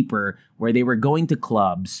even deeper, where they were going to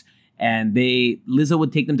clubs, and Lizzo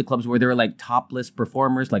would take them to clubs where there were like topless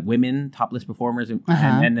performers, like women topless performers,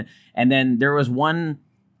 and then there was one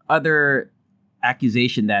other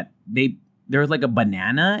accusation that they there was like a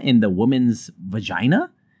banana in the woman's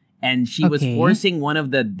vagina, and she was forcing one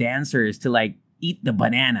of the dancers to like eat the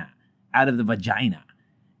banana out of the vagina.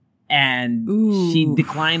 And she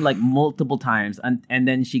declined like multiple times, and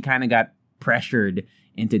then she kind of got pressured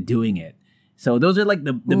into doing it. So those are like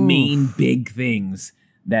the main big things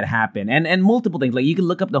that happen, and multiple things. Like you can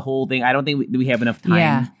look up the whole thing. I don't think we have enough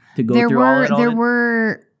time to go through all of it.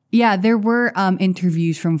 There were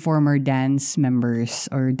interviews from former dance members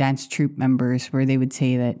or dance troupe members where they would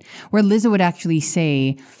say that, where Lizzo would actually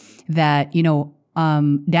say that, you know,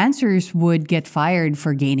 dancers would get fired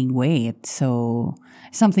for gaining weight. So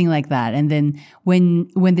something like that. And then when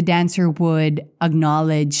the dancer would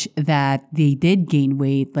acknowledge that they did gain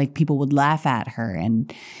weight, like people would laugh at her.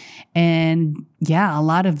 And yeah, a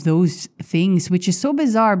lot of those things, which is so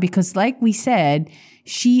bizarre because like we said,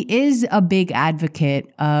 she is a big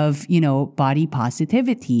advocate of, you know, body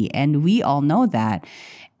positivity. And we all know that.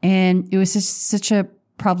 And it was just such a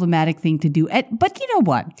problematic thing to do. But you know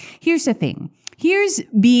what? Here's the thing. Here's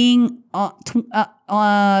being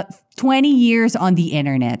 20 years on the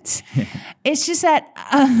internet. It's just that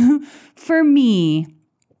for me,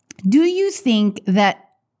 do you think that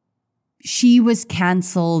she was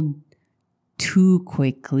canceled too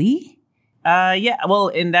quickly? Yeah. Well,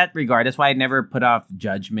 in that regard, that's why I never put off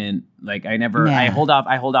judgment. Like I hold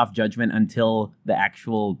off judgment until the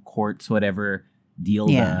actual courts, whatever, deal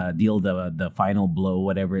the final blow,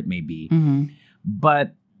 whatever it may be. Mm-hmm.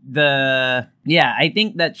 But I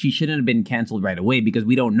think that she shouldn't have been canceled right away because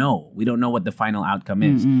we don't know what the final outcome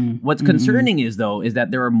is. What's concerning is that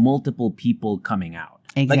there are multiple people coming out.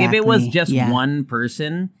 Exactly. Like if it was just one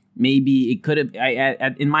person, maybe it could have.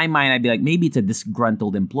 In my mind, I'd be like, maybe it's a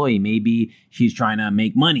disgruntled employee. Maybe she's trying to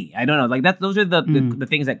make money. I don't know. Like those are the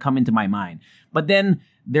things that come into my mind. But then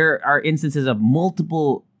there are instances of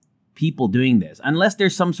multiple people doing this, unless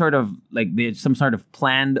there's some sort of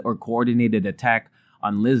planned or coordinated attack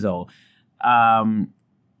on Lizzo.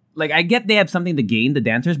 Like I get they have something to gain, the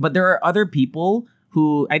dancers, but there are other people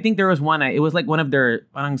who, I think there was one, it was like one of their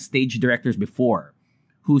stage directors before,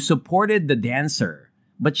 who supported the dancer,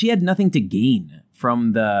 but she had nothing to gain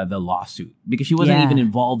from the lawsuit because she wasn't even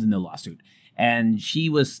involved in the lawsuit, and she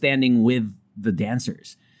was standing with the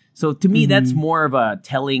dancers. So to me, that's more of a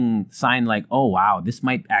telling sign, like, oh wow, this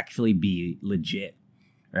might actually be legit,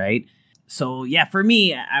 right? So yeah, for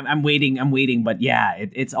me, I'm waiting, but yeah,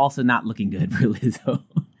 it's also not looking good for Lizzo.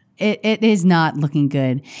 It is not looking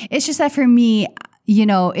good. It's just that for me, you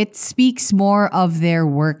know, it speaks more of their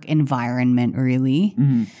work environment, really.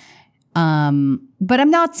 But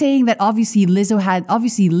I'm not saying that obviously Lizzo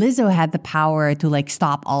had the power to like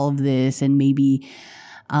stop all of this and maybe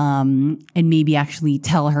actually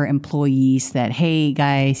tell her employees that, hey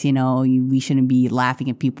guys, you know, we shouldn't be laughing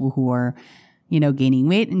at people who are, you know, gaining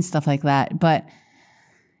weight and stuff like that. But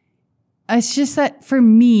it's just that for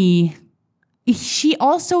me, she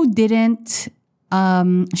also didn't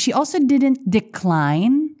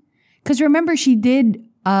decline. Because remember, she did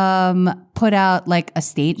put out like a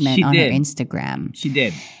statement on her Instagram. She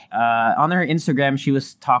did. On her Instagram, she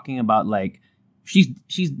was talking about like,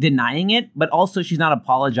 she's denying it, but also she's not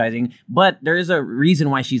apologizing. But there is a reason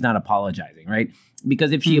why she's not apologizing, right?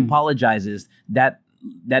 Because if she apologizes, that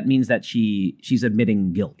means that she's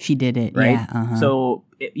admitting guilt. She did it, right? Yeah, uh-huh. So,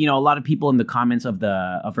 you know, a lot of people in the comments of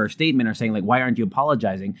her statement are saying like, why aren't you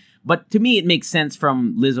apologizing? But to me, it makes sense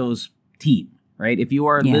from Lizzo's team, right? If you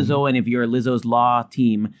are Lizzo and if you're Lizzo's law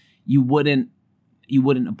team, you wouldn't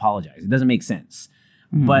apologize. It doesn't make sense.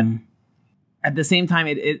 But at the same time,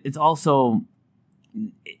 it's also,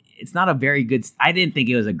 it's not a very good. I didn't think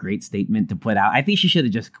it was a great statement to put out. I think she should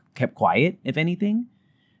have just kept quiet, if anything,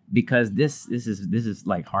 because this is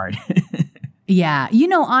like hard. Yeah, you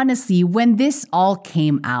know, honestly, when this all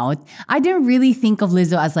came out, I didn't really think of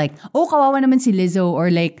Lizzo as like, oh, kawawa naman si Lizzo, or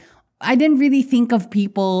like, I didn't really think of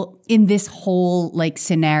people in this whole like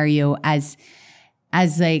scenario as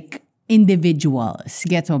like individuals.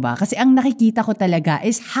 Gets mo ba? Kasi ang nakikita ko talaga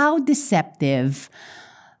is how deceptive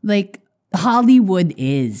like Hollywood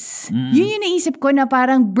is. Yun yung naisip ko na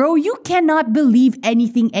parang, bro, you cannot believe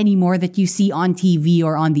anything anymore that you see on TV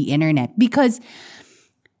or on the internet. Because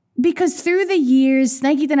through the years,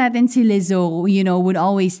 nakita natin si Lizzo, you know, would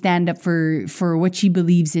always stand up for what she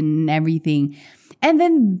believes in and everything. And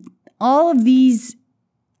then all of these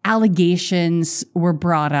allegations were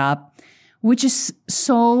brought up, which is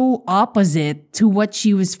so opposite to what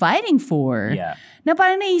she was fighting for. Yeah. Na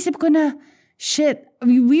parang naisip ko na, shit,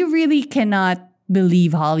 we really cannot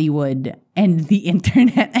believe Hollywood and the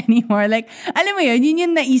internet anymore. Like, alam mo yun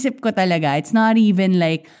yung naisip ko talaga. It's not even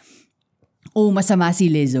like, oh, masama si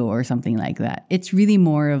Lizzo or something like that. It's really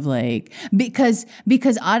more of like, because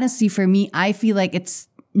honestly for me, I feel like it's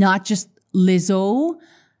not just Lizzo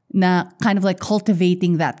na kind of like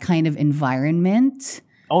cultivating that kind of environment.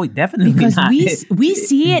 Oh, definitely Because not. we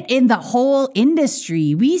see it in the whole industry.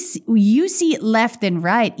 You see it left and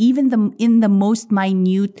right. Even in the most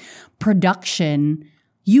minute production,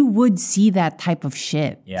 you would see that type of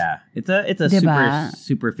shit. Yeah, it's a Diba?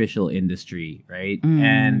 superficial industry, right?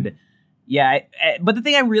 And yeah, but the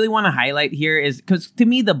thing I really want to highlight here is because to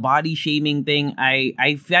me the body shaming thing,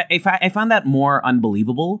 I found that more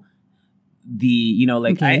unbelievable.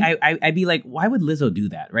 Okay. I'd be like, why would Lizzo do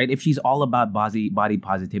that, right? If she's all about body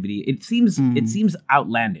positivity, it seems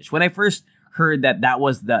outlandish. When I first heard that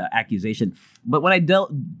was the accusation, but when I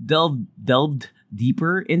delved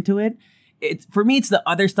deeper into it, for me it's the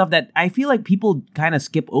other stuff that I feel like people kind of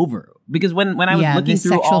skip over, because when I was looking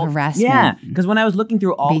through sexual harassment. Yeah, because when I was looking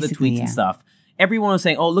through all Basically, the tweets and stuff, everyone was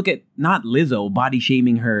saying, "Oh, look at not Lizzo body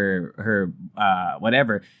shaming her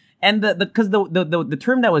whatever," and the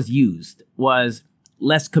term that was used was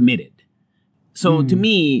less committed. So to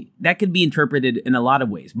me, that could be interpreted in a lot of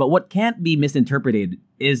ways. But what can't be misinterpreted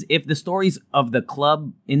is if the stories of the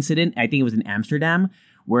club incident, I think it was in Amsterdam,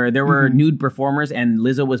 where there were nude performers and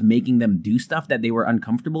Lizzo was making them do stuff that they were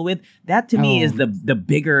uncomfortable with. That to me is the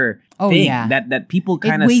bigger thing that people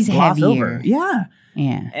kind of gloss heavier. over. Yeah.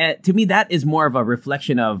 Yeah. To me, that is more of a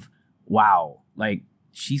reflection of, wow, like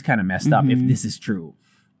she's kind of messed up if this is true.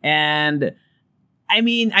 And I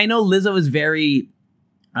mean, I know Lizzo is very,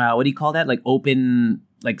 what do you call that? Like open,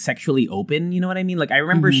 like sexually open. You know what I mean? Like I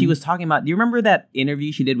remember she was talking about, do you remember that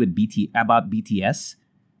interview she did with about BTS?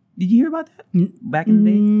 Did you hear about that back in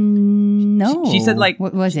the day? No. She said like,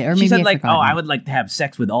 what was it? Or she maybe said I like, forgot. oh, I would like to have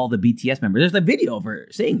sex with all the BTS members. There's a video of her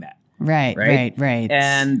saying that. Right.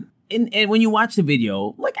 And when you watch the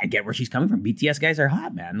video, like I get where she's coming from. BTS guys are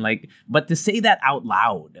hot, man. Like, but to say that out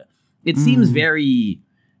loud, it seems very,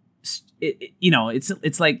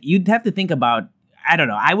 it's like you'd have to think about. I don't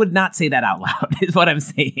know. I would not say that out loud. Is what I'm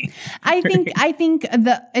saying. I think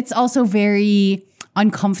it's also very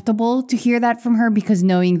uncomfortable to hear that from her, because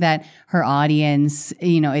knowing that her audience,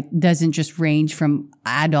 it doesn't just range from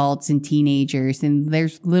adults and teenagers, and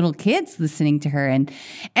there's little kids listening to her, and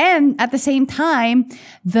at the same time,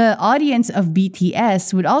 the audience of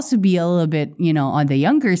BTS would also be a little bit, on the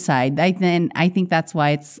younger side. I think that's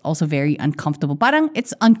why it's also very uncomfortable. Parang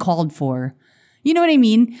it's uncalled for. You know what I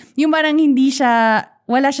mean? Yung parang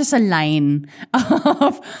wala siya sa line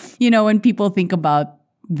of, when people think about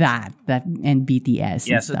that and BTS.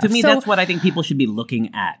 Yeah, and so stuff. to me, that's what I think people should be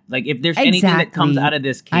looking at. Like, if there's anything that comes out of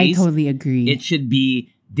this case, I totally agree. It should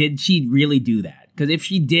be, did she really do that? Because if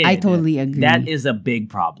she did, I totally agree. That is a big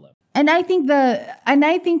problem. And I think that,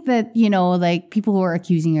 like people who are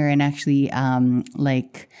accusing her and actually,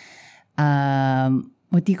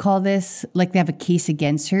 what do you call this? Like they have a case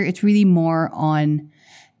against her. It's really more on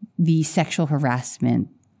the sexual harassment.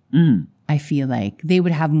 I feel like they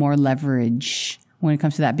would have more leverage when it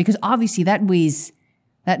comes to that, because obviously that weighs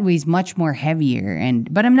much more heavier.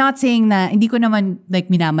 But I'm not saying that hindi ko naman like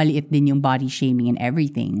minamaliit din yung body shaming and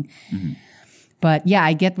everything. But yeah,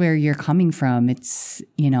 I get where you're coming from. It's,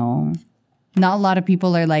 not a lot of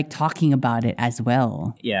people are like talking about it as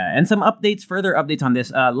well. Yeah, and some further updates on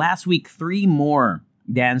this. Last week, 3 more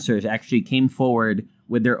dancers actually came forward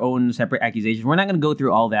with their own separate accusations. We're not going to go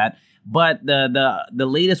through all that, but the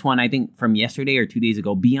latest one, I think from yesterday or 2 days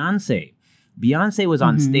ago, Beyonce was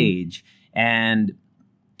on stage, and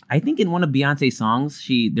I think in one of Beyonce's songs,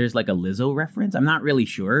 there's like a Lizzo reference. I'm not really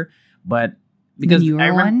sure, but because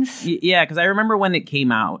because I remember when it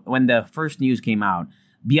came out, when the first news came out,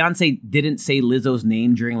 Beyonce didn't say Lizzo's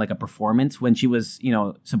name during like a performance when she was,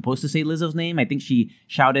 supposed to say Lizzo's name. I think she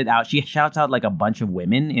shouts out like a bunch of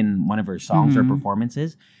women in one of her songs or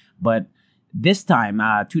performances. But this time,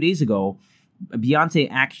 2 days ago, Beyonce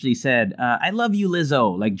actually said, I love you,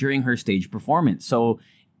 Lizzo, like during her stage performance. So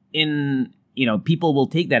people will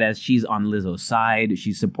take that as she's on Lizzo's side.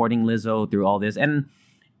 She's supporting Lizzo through all this. And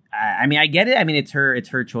I mean, I get it. I mean, it's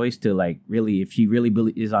her choice to like really, if she really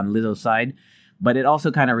is on Lizzo's side. But it also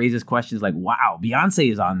kind of raises questions like, wow,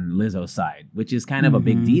 Beyonce is on Lizzo's side, which is kind of a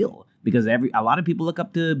big deal because a lot of people look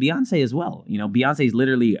up to Beyonce as well. Beyonce is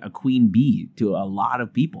literally a queen bee to a lot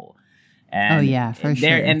of people. And for sure.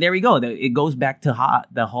 And there we go. It goes back to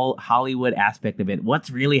the whole Hollywood aspect of it. What's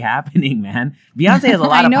really happening, man? Beyonce has a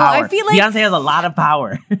lot of power. I feel like Beyonce has a lot of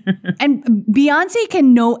power. And Beyonce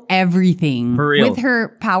can know everything. For real. With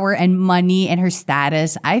her power and money and her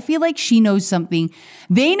status. I feel like she knows something.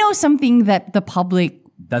 They know something that the public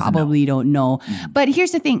probably don't know. But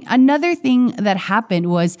here's the thing. Another thing that happened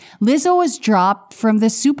was Lizzo was dropped from the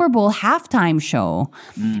Super Bowl halftime show.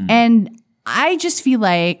 And I feel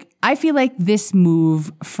like this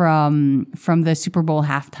move from the Super Bowl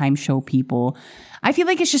halftime show people, I feel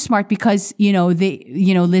like it's just smart because,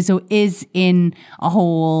 Lizzo is in a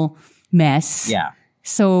whole mess. Yeah.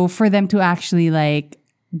 So for them to actually like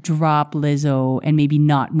drop Lizzo and maybe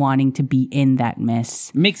not wanting to be in that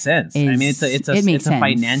mess makes sense. I mean, it's a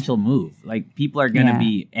financial move. Like people are gonna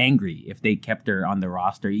be angry if they kept her on the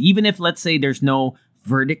roster, even if let's say there's no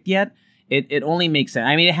verdict yet. It only makes sense.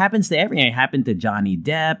 I mean, it happens to everyone. It happened to Johnny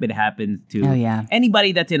Depp. It happens to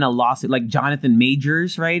anybody that's in a lawsuit, like Jonathan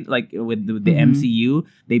Majors, right? Like with the MCU,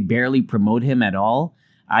 they barely promote him at all.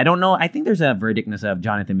 I don't know. I think there's a verdictness of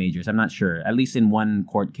Jonathan Majors. I'm not sure. At least in one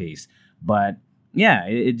court case, but. Yeah,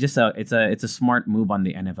 it's a smart move on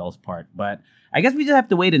the NFL's part, but I guess we just have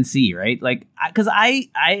to wait and see, right? Like, because I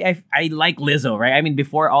like Lizzo, right? I mean,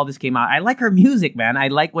 before all this came out, I like her music, man. I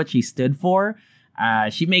like what she stood for.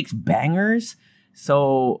 She makes bangers,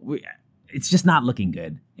 so it's just not looking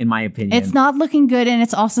good, in my opinion. It's not looking good, and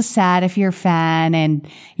it's also sad if you're a fan, and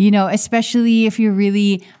especially if you're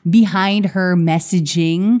really behind her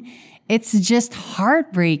messaging. It's just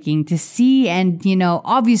heartbreaking to see. And,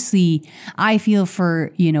 obviously I feel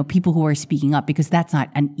for, people who are speaking up because that's not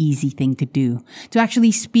an easy thing to do. To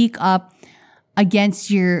actually speak up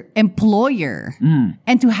against your employer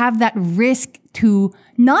and to have that risk to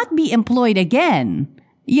not be employed again.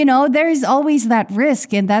 There's always that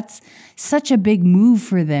risk, and that's such a big move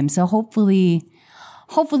for them. So hopefully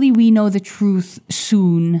we know the truth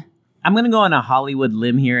soon. I'm going to go on a Hollywood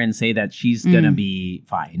limb here and say that she's going to be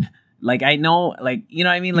fine. Like, I know, like, you know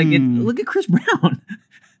what I mean? Like, look at Chris Brown.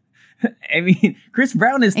 I mean, Chris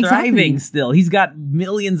Brown is thriving still. He's got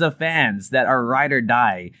millions of fans that are ride or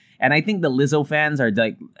die. And I think the Lizzo fans are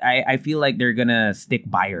like, I feel like they're going to stick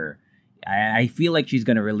by her. I feel like she's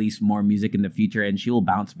going to release more music in the future and she will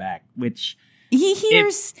bounce back, which...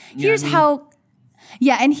 Here's how...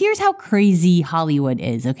 Yeah, and here's how crazy Hollywood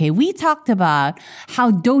is, okay? We talked about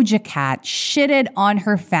how Doja Cat shitted on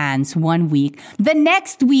her fans one week. The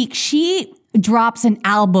next week, she drops an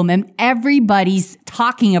album and everybody's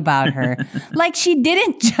talking about her. Like she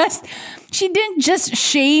didn't just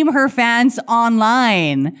shame her fans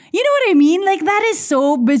online. You know what I mean? Like that is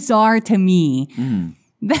so bizarre to me.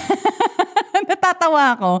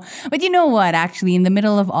 Natatawa ako. But you know what? Actually, in the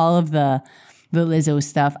middle of all of the Lizzo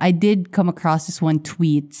stuff, I did come across this one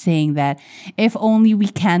tweet saying that if only we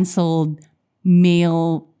canceled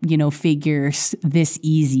male, figures this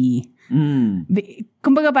easy.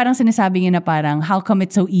 Kumbaga parang sinasabi niya na parang how come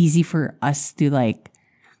it's so easy for us to like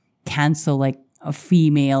cancel like a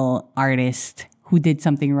female artist who did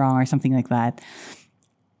something wrong or something like that.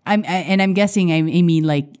 I'm guessing I mean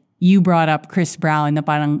like you brought up Chris Brown na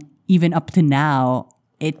parang even up to now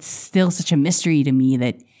it's still such a mystery to me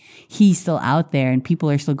that he's still out there and people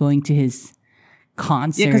are still going to his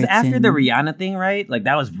concerts. Yeah, because after the Rihanna thing, right? Like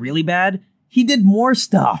that was really bad. He did more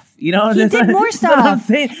stuff, He did more stuff. What I'm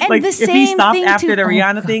saying. And like, the if same he stopped thing after the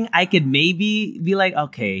Rihanna God. thing, I could maybe be like,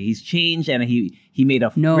 okay, he's changed and he made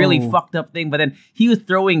a really fucked up thing. But then he was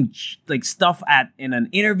throwing like stuff in an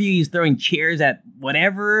interview. He's throwing chairs at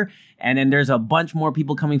whatever. And then there's a bunch more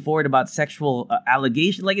people coming forward about sexual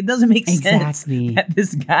allegations. Like it doesn't make sense that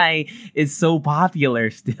this guy is so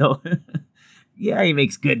popular still. Yeah, he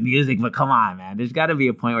makes good music, but come on, man. There's got to be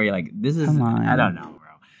a point where you're like, this is, I don't know.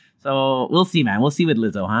 So we'll see, man. We'll see with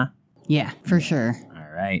Lizzo, huh? Yeah, for sure.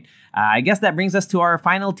 All right. I guess that brings us to our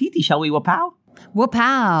final TT. Shall we, Wapow?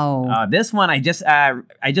 Wapow. This one, I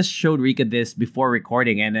just showed Rika this before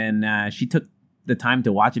recording, and then she took the time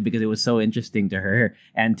to watch it because it was so interesting to her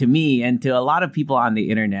and to me and to a lot of people on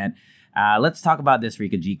the internet. Let's talk about this,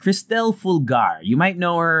 Rika G. Cristel Fulgar. You might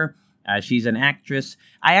know her. She's an actress.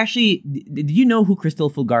 Did you know who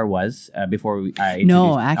Cristel Fulgar was before I introduced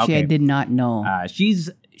No, actually, I did not know.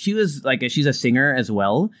 She's a singer as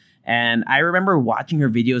well. And I remember watching her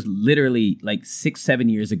videos literally like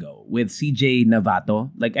 6-7 years ago with CJ Navato.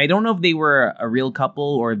 Like, I don't know if they were a real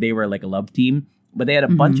couple or if they were like a love team, but they had a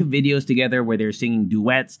bunch of videos together where they were singing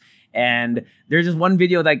duets. And there's just one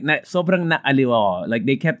video like sobrang naaliw ako. Like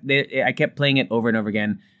I kept playing it over and over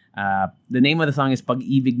again. The name of the song is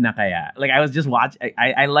Pag-ibig na kaya. Like I was just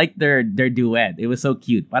I liked their duet. It was so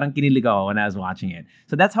cute. Parang kinilig ako when I was watching it.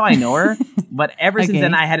 So that's how I know her. But ever since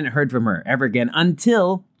then, I hadn't heard from her ever again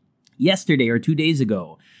until yesterday or 2 days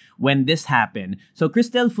ago when this happened. So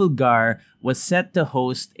Cristel Fulgar was set to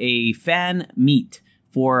host a fan meet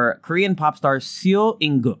for Korean pop star Seo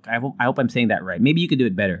In-guk. I hope I'm saying that right. Maybe you could do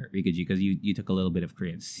it better, Rika G, because you took a little bit of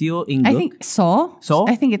Korean. Seo In-guk. I think So?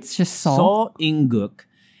 I think it's just So. Seo In-guk.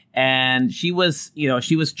 And she was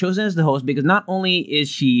chosen as the host because not only is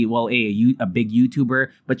she, well, a big YouTuber,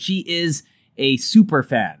 but she is a super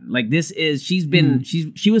fan. Like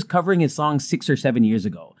she was covering his song 6 or 7 years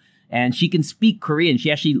ago. And she can speak Korean.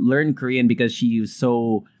 She actually learned Korean because she was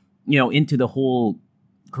so, into the whole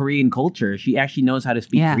Korean culture. She actually knows how to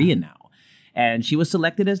speak Korean now. And she was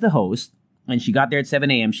selected as the host. And she got there at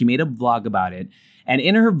 7 a.m. She made a vlog about it. And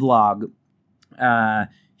in her vlog,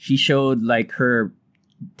 she showed like her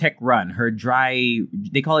tech run,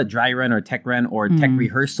 they call it dry run or tech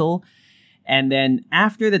rehearsal. And then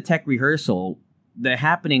after the tech rehearsal, the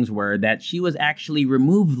happenings were that she was actually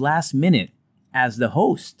removed last minute as the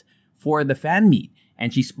host for the fan meet.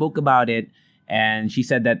 And she spoke about it. And she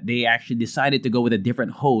said that they actually decided to go with a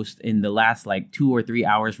different host in the last like 2 or 3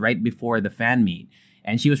 hours right before the fan meet.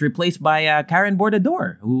 And she was replaced by Karen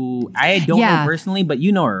Bordador, who I don't know personally, but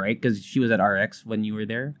you know her, right? Because she was at RX when you were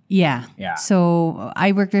there. Yeah. So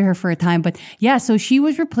I worked with her for a time. But yeah, so she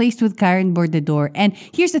was replaced with Karen Bordador. And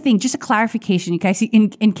here's the thing, just a clarification,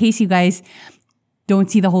 in case you guys don't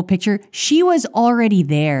see the whole picture. She was already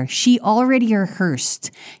there. She already rehearsed.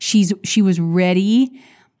 She was ready.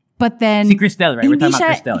 But then... Si Cristel, right? We're talking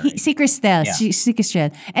about Cristel, right? Si Cristel. Yeah. Si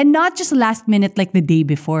Cristel. And not just last minute like the day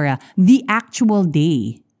before. The actual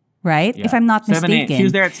day. Right? Yeah. If I'm not mistaken. She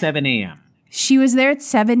was there at 7 a.m. She was there at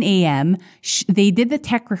 7 a.m. They did the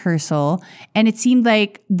tech rehearsal. And it seemed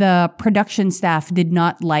like the production staff did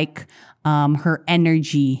not like her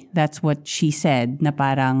energy. That's what she said. Na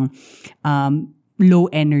parang... low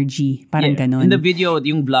energy. Parang ganon. In the video,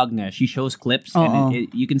 yung vlog niya, she shows clips and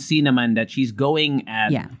you can see naman that she's going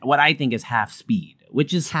at what I think is half speed,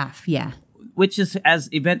 which is half, yeah. Which is, as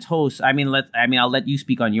event host, I'll let you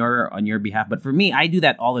speak on your behalf, but for me, I do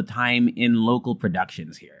that all the time in local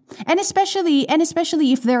productions here. And especially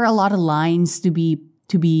if there are a lot of lines to be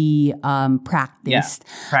practiced.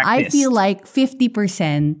 I feel like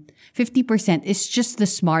 50% is just the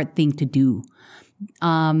smart thing to do.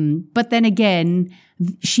 But then again,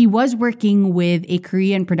 she was working with a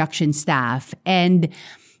Korean production staff. And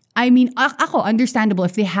I mean, ako, understandable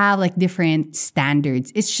if they have like different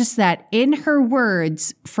standards. It's just that in her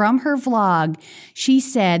words from her vlog, she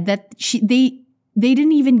said that they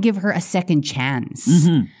didn't even give her a second chance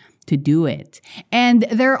to do it. And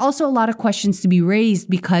there are also a lot of questions to be raised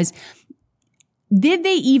because did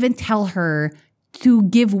they even tell her to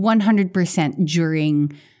give 100%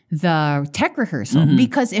 during the tech rehearsal?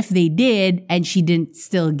 Because if they did and she didn't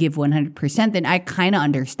still give 100%, then I kind of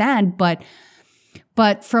understand. But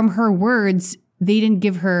from her words, they didn't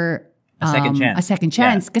give her a second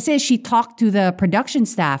chance. Kasi she talked to the production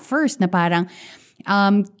staff first na parang,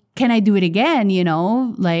 can I do it again?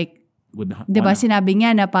 Like, diba sinabi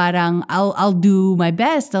niya na parang, I'll do my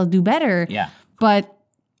best, I'll do better. Yeah. But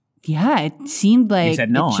yeah, it seemed like they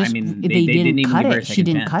said no. They didn't cut it. She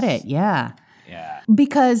didn't cut it. Yeah.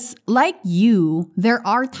 Because like you, there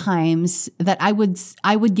are times that I would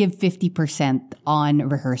give 50% on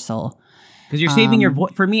rehearsal. Because you're saving your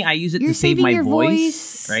voice. For me, I use it to save my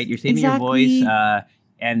voice. Right? You're saving your voice.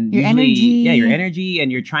 And your usually, energy. Yeah, your energy.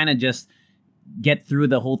 And you're trying to just get through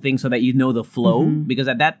the whole thing so that you know the flow. Because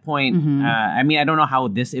at that point, I don't know how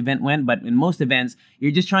this event went, but in most events,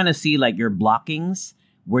 you're just trying to see like your blockings,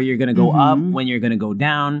 where you're going to go up, when you're going to go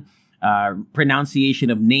down, pronunciation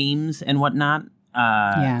of names and whatnot.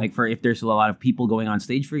 Like for if there's a lot of people going on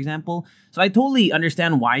stage, for example. So I totally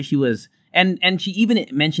understand why she was, and she even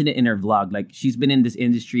mentioned it in her vlog. Like she's been in this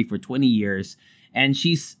industry for 20 years, and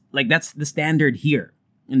she's like that's the standard here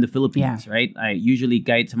in the Philippines, right? I usually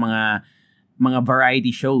guide sa mga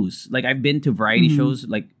variety shows. Like I've been to variety shows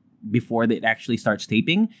like before it actually starts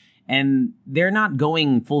taping. And they're not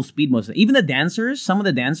going full speed most of the, even the dancers, some of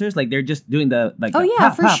the dancers, like they're just doing the like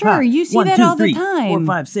for sure. You see 1, that 2, all 3, the time. 4,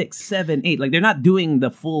 5, 6, 7, 8. Like they're not doing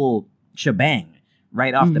the full shebang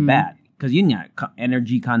right off the bat. Because you know,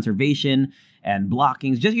 energy conservation and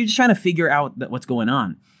blockings. You're just trying to figure out what's going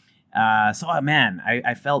on. Man,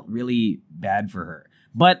 I felt really bad for her.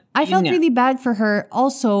 But I felt really bad for her.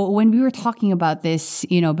 Also, when we were talking about this,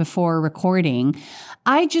 before recording,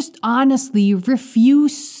 I just honestly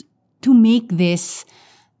refuse to make this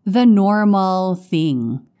the normal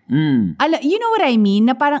thing. You know what I mean?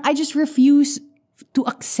 Na parang I just refuse to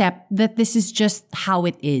accept that this is just how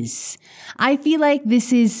it is. I feel like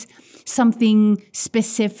this is something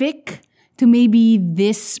specific to maybe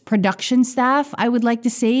this production staff, I would like to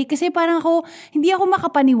say. Kasi parang hindi ako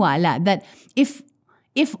makapaniwala that if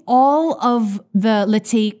all of the, let's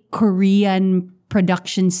say, Korean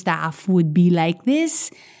production staff would be like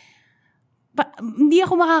this. But hindi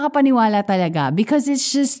ako makakapaniwala talaga because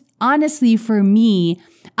it's just, honestly, for me,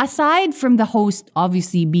 aside from the host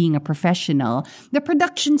obviously being a professional, the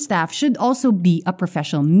production staff should also be a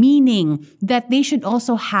professional, meaning that they should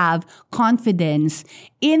also have confidence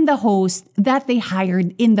in the host that they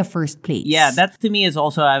hired in the first place. Yeah, that to me is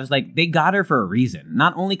also, I was like, they got her for a reason.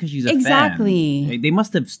 Not only because she's a Exactly. fan. They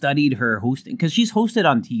must have studied her hosting, because she's hosted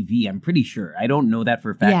on TV, I'm pretty sure. I don't know that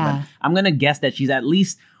for a fact, but I'm going to guess that she's at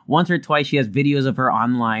least once or twice, she has videos of her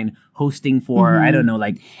online hosting for, I don't know,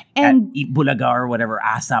 like And- at Eat Bulaga or whatever,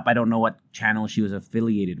 ASAP. I don't know what channel she was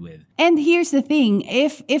affiliated with. And here's the thing,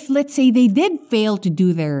 if let's say they did fail to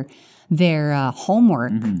do their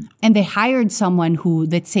homework and they hired someone who,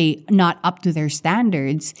 let's say, not up to their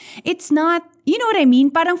standards, it's not, you know what I mean?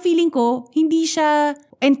 Parang feeling ko, hindi siya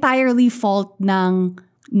entirely fault ng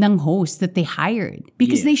host that they hired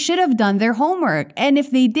because they should have done their homework. And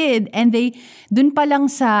if they did, and they dun pa lang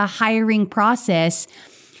sa hiring process,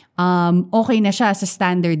 okay na siya sa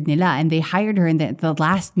standard nila, and they hired her, and at the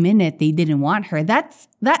last minute they didn't want her. That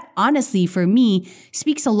honestly for me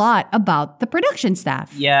speaks a lot about the production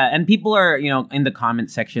staff. Yeah, and people are, in the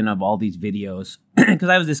comment section of all these videos, because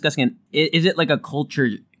I was discussing it, is it like a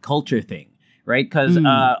culture thing? Right? Because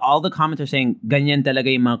all the comments are saying, ganyan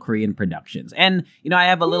talaga yung mga Korean productions. And, I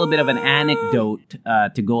have a little bit of an anecdote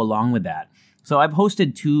to go along with that. So I've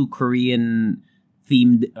hosted 2 Korean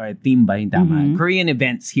theme ba yung tama? Korean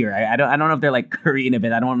events here. I don't know if they're like Korean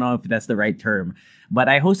events. I don't know if that's the right term. But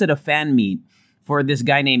I hosted a fan meet for this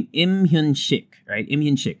guy named Im Hyun Shik, right? Im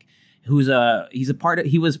Hyun Shik,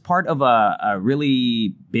 he was part of a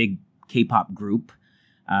really big K-pop group.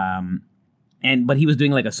 But he was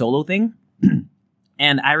doing like a solo thing.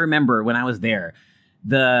 And I remember when I was there,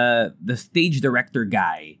 the stage director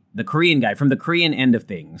guy, the Korean guy from the Korean end of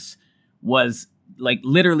things, was like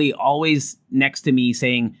literally always next to me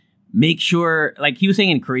saying, make sure, like he was saying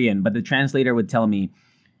in Korean, but the translator would tell me,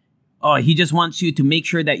 oh, he just wants you to make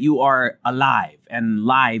sure that you are alive and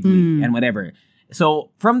lively and whatever.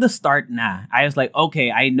 So from the start, I was like,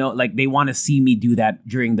 okay, I know, like they want to see me do that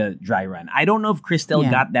during the dry run. I don't know if Cristel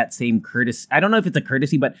got that same courtesy. I don't know if it's a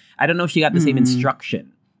courtesy, but I don't know if she got the same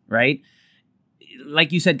instruction, right?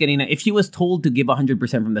 Like you said, Karina, if she was told to give 100%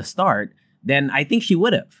 from the start, then I think she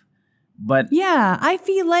would have. But yeah, I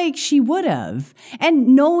feel like she would have.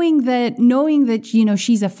 And knowing that,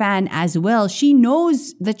 she's a fan as well, she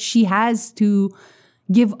knows that she has to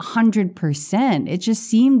give 100%.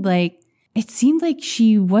 It seemed like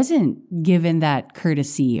she wasn't given that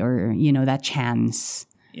courtesy or, that chance.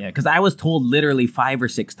 Yeah, because I was told literally 5 or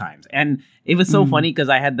 6 times. And it was so funny because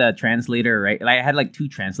I had the translator, right? Like, I had like 2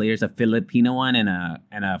 translators, a Filipino one and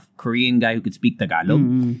a Korean guy who could speak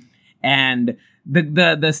Tagalog. And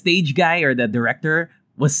the stage guy or the director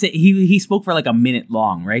he spoke for like a minute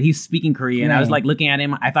long, right? He's speaking Korean. Right. I was like looking at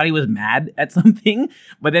him. I thought he was mad at something.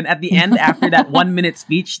 But then at the end, after that 1 minute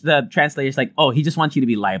speech, the translator's like, oh, he just wants you to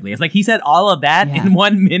be lively. It's like he said all of that in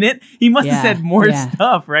 1 minute. He must have said more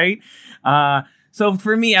stuff, right? So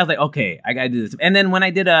for me, I was like, okay, I got to do this. And then when I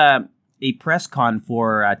did a press con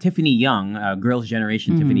for Tiffany Young, Girls'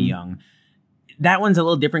 Generation Tiffany Young, that one's a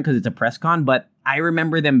little different because it's a press con. But I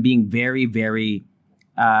remember them being very, very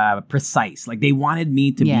precise. Like they wanted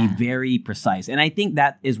me to be very precise. And I think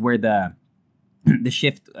that is where the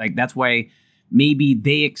shift, like that's why maybe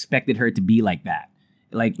they expected her to be like that,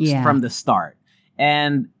 like from the start.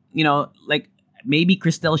 And, like maybe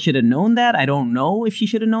Cristel should have known that. I don't know if she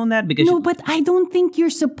should have known that because but I don't think you're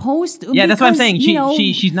supposed to. Yeah, that's what I'm saying.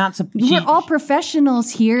 She's not. We're all professionals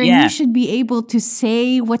here, and you should be able to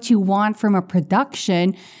say what you want from a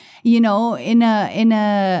production. In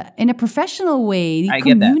a professional way,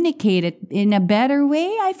 communicate it in a better way.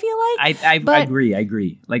 I feel like I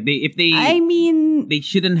agree. Like they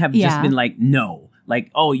shouldn't have just been like no,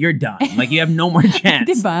 like oh you're done, like you have no more chance.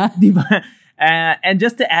 Diba? And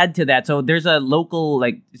just to add to that, so there's a local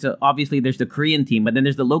so obviously there's the Korean team, but then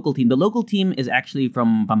there's the local team. The local team is actually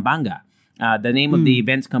from Pampanga. The name of the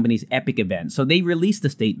events company is Epic Events. So they released a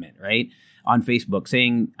statement, right, on Facebook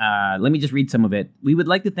saying, let me just read some of it. We would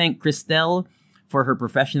like to thank Cristel for her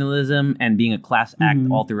professionalism and being a class act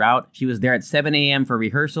all throughout. She was there at 7 a.m. for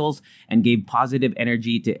rehearsals and gave positive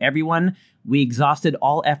energy to everyone. We exhausted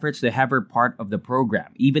all efforts to have her part of the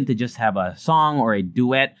program, even to just have a song or a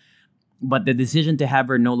duet. But the decision to have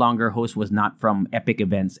her no longer host was not from Epic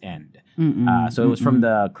Events' end. So it was from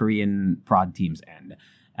the Korean prod team's end.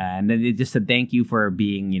 And then it just said thank you for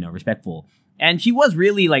being, respectful. And she was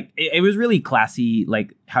really it was really classy,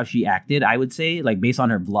 like how she acted, I would say, like based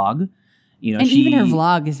on her vlog. And even her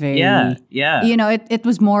vlog is very... Yeah. You know, it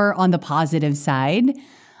was more on the positive side.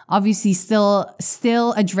 Obviously,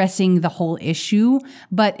 still addressing the whole issue.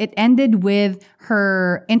 But it ended with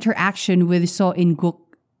her interaction with So In-guk,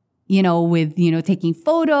 you know, with, you know, taking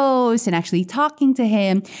photos and actually talking to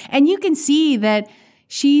him. And you can see that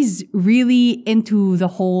she's really into the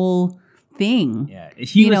whole thing. Yeah,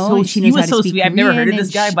 he was so sweet. I've never heard of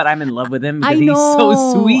this guy, but I'm in love with him because he's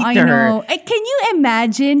so sweet to her. And can you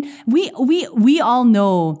imagine? We all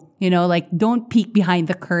know, you know, like don't peek behind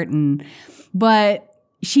the curtain, but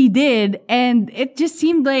she did, and it just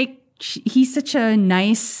seemed like he's such a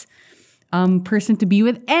nice person to be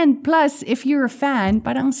with. And plus, if you're a fan,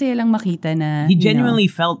 parang saya lang makita na he genuinely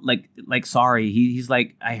felt like sorry. He's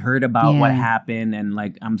like, I heard about what happened, and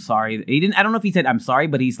like I'm sorry. He didn't. I don't know if he said I'm sorry,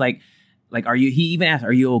 but he's like, are you? He even asked,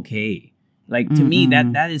 "Are you okay?" Like to me,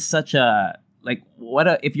 that is such a like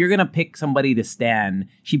if you're gonna pick somebody to stan,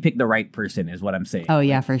 she picked the right person, is what I'm saying. Oh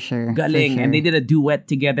yeah, for sure. Galing, and they did a duet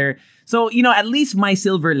together. So you know, at least my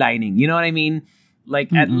silver lining. You know what I mean?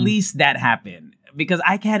 Like at least that happened, because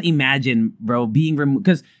I can't imagine, bro, being removed.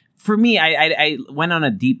 Because for me, I went on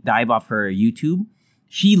a deep dive off her YouTube.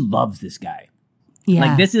 She loves this guy. Yeah.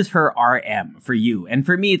 Like this is her RM for you, and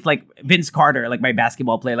for me, it's like Vince Carter, like my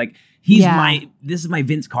basketball player. Like this is my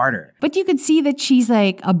Vince Carter. But you could see that she's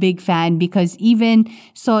like a big fan, because even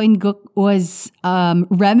So In-guk was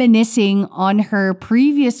reminiscing on her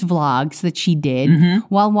previous vlogs that she did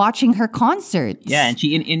while watching her concerts. Yeah, and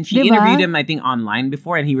she interviewed him, I think, online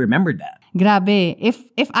before, and he remembered that. Grabe.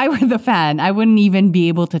 If I were the fan, I wouldn't even be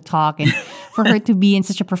able to talk. And for her to be in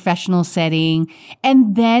such a professional setting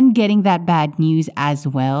and then getting that bad news as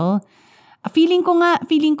well. Feeling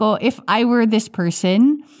ko, if I were this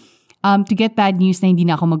person, to get bad news na hindi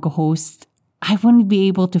na ako mag-host, I wouldn't be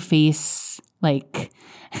able to face, like,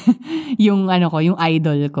 yung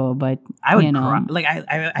idol ko. But, I would cry. Like,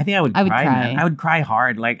 I think I would cry. Man. I would cry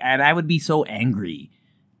hard. Like, and I would be so angry.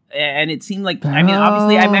 And it seemed like, I mean,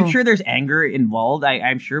 obviously, I'm sure there's anger involved.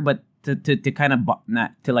 I'm sure, but to kind of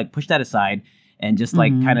not to like push that aside and just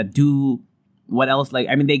like kind of do what else. Like,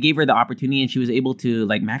 I mean, they gave her the opportunity, and she was able to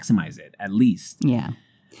like maximize it at least. Yeah.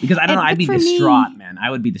 Because I don't know, I'd be distraught, man. I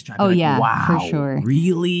would be distraught. Oh, like, yeah, wow, for sure.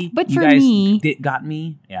 Really? But you for guys me, got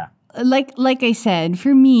me. Yeah. Like I said,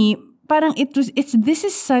 for me, parang this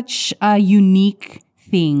is such a unique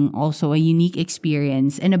thing, also a unique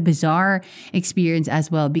experience and a bizarre experience as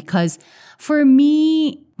well, because for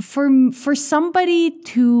me, for somebody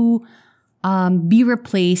to be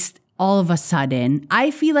replaced all of a sudden,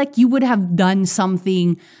 I feel like you would have done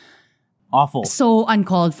something awful, so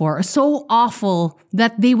uncalled for, so awful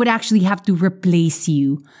that they would actually have to replace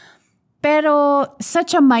you. Pero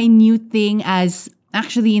such a minute thing as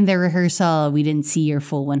actually in the rehearsal we didn't see your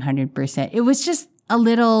full 100%. It was just a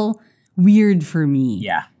little weird for me.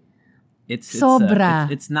 Yeah. It's Sobra.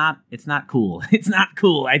 It's not cool. It's not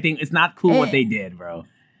cool. I think it's not cool what they did, bro.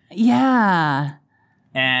 Yeah.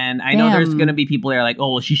 And I know there's gonna be people that are like,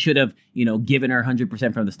 oh, well, she should have, given her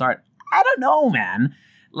 100% from the start. I don't know, man.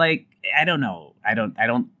 Like, I don't know.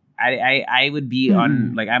 I would be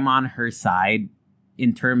on, like, I'm on her side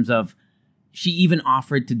in terms of she even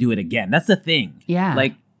offered to do it again. That's the thing. Yeah.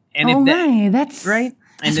 Like, and that's right.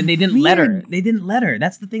 And then they didn't let her. They didn't let her.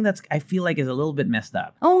 That's the thing that's, I feel like, is a little bit messed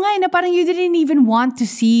up. Oh, na parang you didn't even want to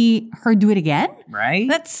see her do it again? Right?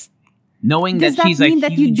 That's... Knowing that she's a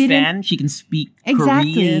huge fan, she can speak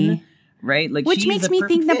Korean, right? Like, which makes me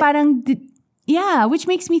think na parang... which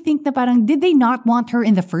makes me think na parang, did they not want her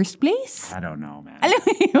in the first place? I don't know, man. Alam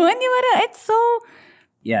mo yun, it's so...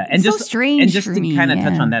 Yeah, and just so strange. And just to kind of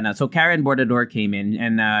touch on that now. So Karen Bordador came in,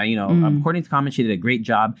 and according to comments, she did a great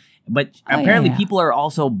job. But apparently, people are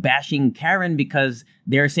also bashing Karen because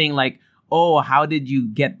they're saying like, "Oh, how did you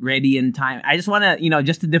get ready in time?" I just want to,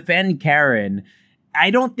 just to defend Karen.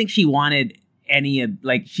 I don't think she wanted any of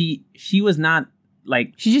she was not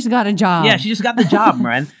like she just got a job. Yeah, she just got the job,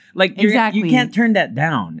 man. Like exactly. You can't turn that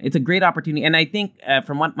down. It's a great opportunity, and I think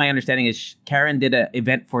from what my understanding is, Karen did an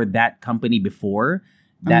event for that company before.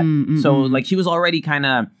 So like she was already kind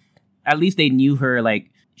of, at least they knew her,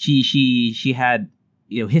 like she had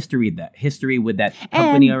history with that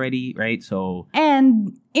company already, right? So,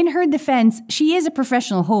 and in her defense, she is a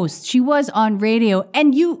professional host. She was on radio,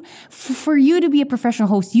 and for you to be a professional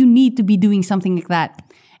host, you need to be doing something like that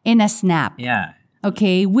in a snap. Yeah.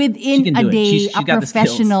 Okay, within a day, a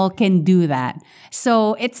professional can do that.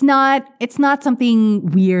 So it's not something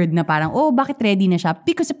weird na parang, oh, bakit ready na siya?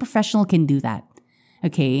 Because a professional can do that.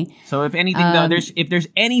 Okay. So if anything, though, if there's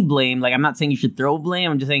any blame, like I'm not saying you should throw blame.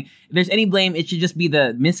 I'm just saying if there's any blame, it should just be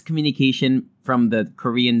the miscommunication from the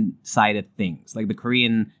Korean side of things, like the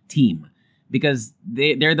Korean team. because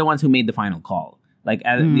they're the ones who made the final call. Like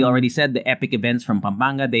as we already said, the Epic Events from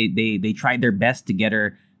Pampanga, they tried their best to get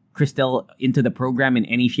Cristel into the program in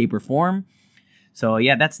any shape or form. So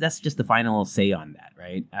yeah, that's just the final say on that,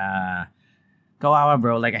 right? Kawawa,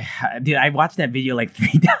 bro. Like, I watched that video like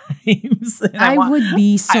 3 times. I would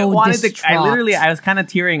be so distraught. I was kind of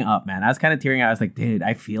tearing up, man. I was like, dude,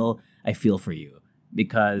 I feel for you.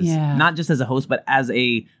 Because not just as a host, but as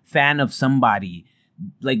a fan of somebody,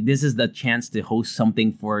 like this is the chance to host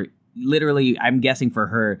something for literally, I'm guessing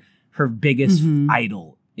for her biggest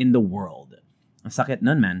idol in the world. Sakit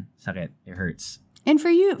nun, man. Sakit. It hurts. And for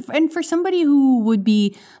you, and for somebody who would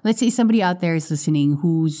be, let's say somebody out there is listening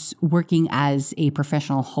who's working as a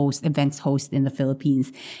professional host, events host in the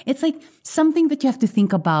Philippines, it's like something that you have to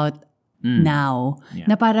think about now. Yeah.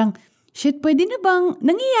 Na parang, shit, pwede na bang,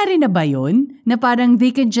 nangyayari na ba yun? Na parang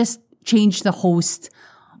they can just change the host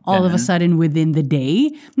all of a sudden within the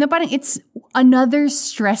day. Na parang it's another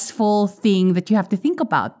stressful thing that you have to think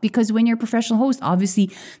about. Because when you're a professional host,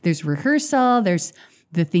 obviously there's rehearsal, there's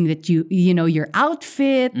the thing that you know, your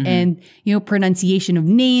outfit and, you know, pronunciation of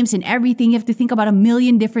names and everything. You have to think about a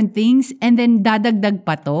million different things. And then dadagdag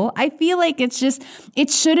pa to. I feel like it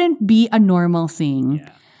shouldn't be a normal thing. Yeah.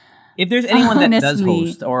 If there's anyone that does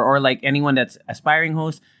host or like anyone that's aspiring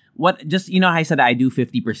host, you know, I said I do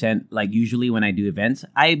 50% like usually when I do events.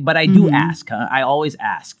 But I do ask. Huh? I always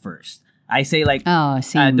ask first. I say like, do I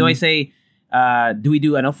say, do we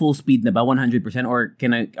do full speed na ba 100% or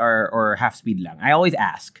can I or half speed lang? I always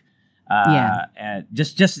ask.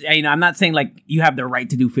 Just you know, I'm not saying like you have the right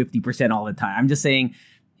to do 50% all the time. I'm just saying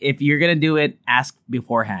if you're gonna do it, ask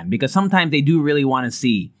beforehand because sometimes they do really want to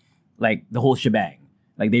see like the whole shebang.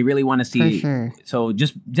 Like they really want to see. For sure. So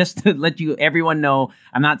just to let everyone know,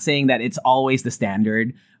 I'm not saying that it's always the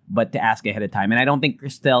standard, but to ask ahead of time. And I don't think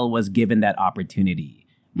Cristel was given that opportunity.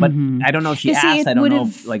 But I don't know if she asked. I don't know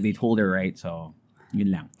if like they told her, right? So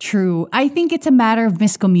yun lang. True. I think it's a matter of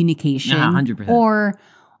miscommunication. 100%.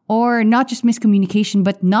 Or not just miscommunication,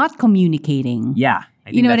 but not communicating. Yeah.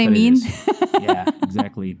 You know what I mean? Yeah,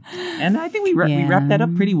 exactly. And I think we wrapped that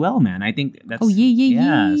up pretty well, man. I think that's... Oh,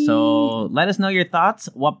 yeah. So let us know your thoughts.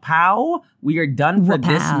 Wapow. We are done for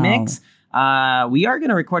this mix. We are going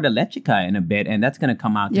to record a Lechica in a bit, and that's going to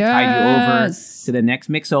come out to tide you over to the next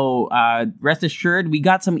mix. So rest assured, we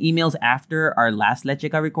got some emails after our last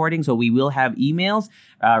Lechica recording, so we will have emails.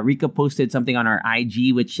 Rika posted something on our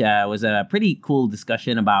IG, which was a pretty cool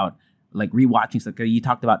discussion about like rewatching stuff. You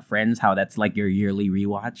talked about Friends, how that's like your yearly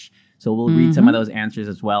rewatch. So we'll read some of those answers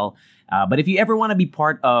as well. But if you ever want to be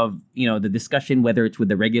part of, you know, the discussion, whether it's with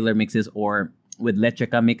the regular mixes or with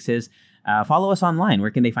Lechica mixes, follow us online.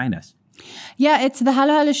 Where can they find us? Yeah, it's the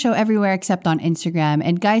Halo Halo Show everywhere except on Instagram.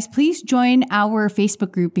 And guys, please join our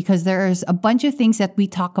Facebook group because there's a bunch of things that we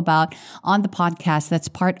talk about on the podcast that's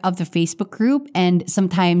part of the Facebook group. And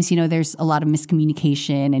sometimes, you know, there's a lot of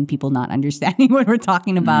miscommunication and people not understanding what we're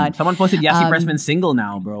talking about. Someone posted Yassi Pressman's single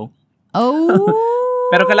now, bro. Oh.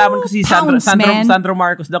 Pero kalaban ko si Sandro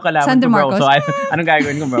Marcos daw kalaban Sandro ko, bro. Marcos. So, anong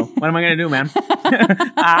gagawin ko, bro? What am I gonna do, man?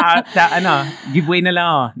 Giveaway na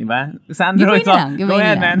lang, oh. Di ba? Sandro, go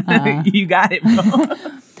ahead, man. You got it, bro.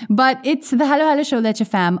 But it's the Halo Halo Show Leche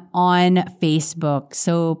Fam on Facebook.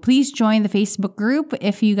 So please join the Facebook group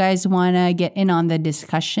if you guys want to get in on the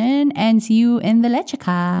discussion and see you in the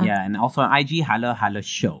Lechica. Yeah, and also on IG, Halo Halo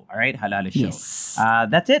Show. All right? Halo Halo Show. Yes.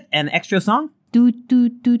 That's it. An extra song?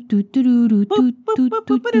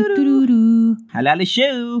 Halal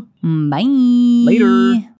Show. Bye.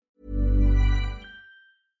 Later.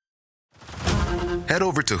 Head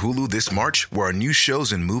over to Hulu this March, where our new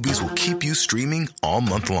shows and movies will keep you streaming all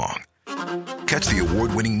month long. Catch the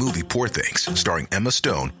award-winning movie Poor Things, starring Emma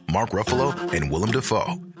Stone, Mark Ruffalo, and Willem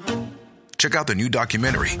Dafoe. Check out the new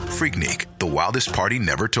documentary, Freaknik, The Wildest Party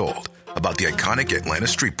Never Told, about the iconic Atlanta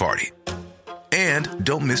Street Party. And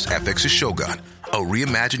don't miss FX's Shogun, a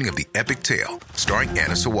reimagining of the epic tale starring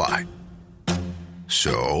Anna Sawai.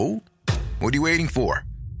 So, what are you waiting for?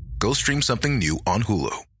 Go stream something new on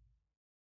Hulu.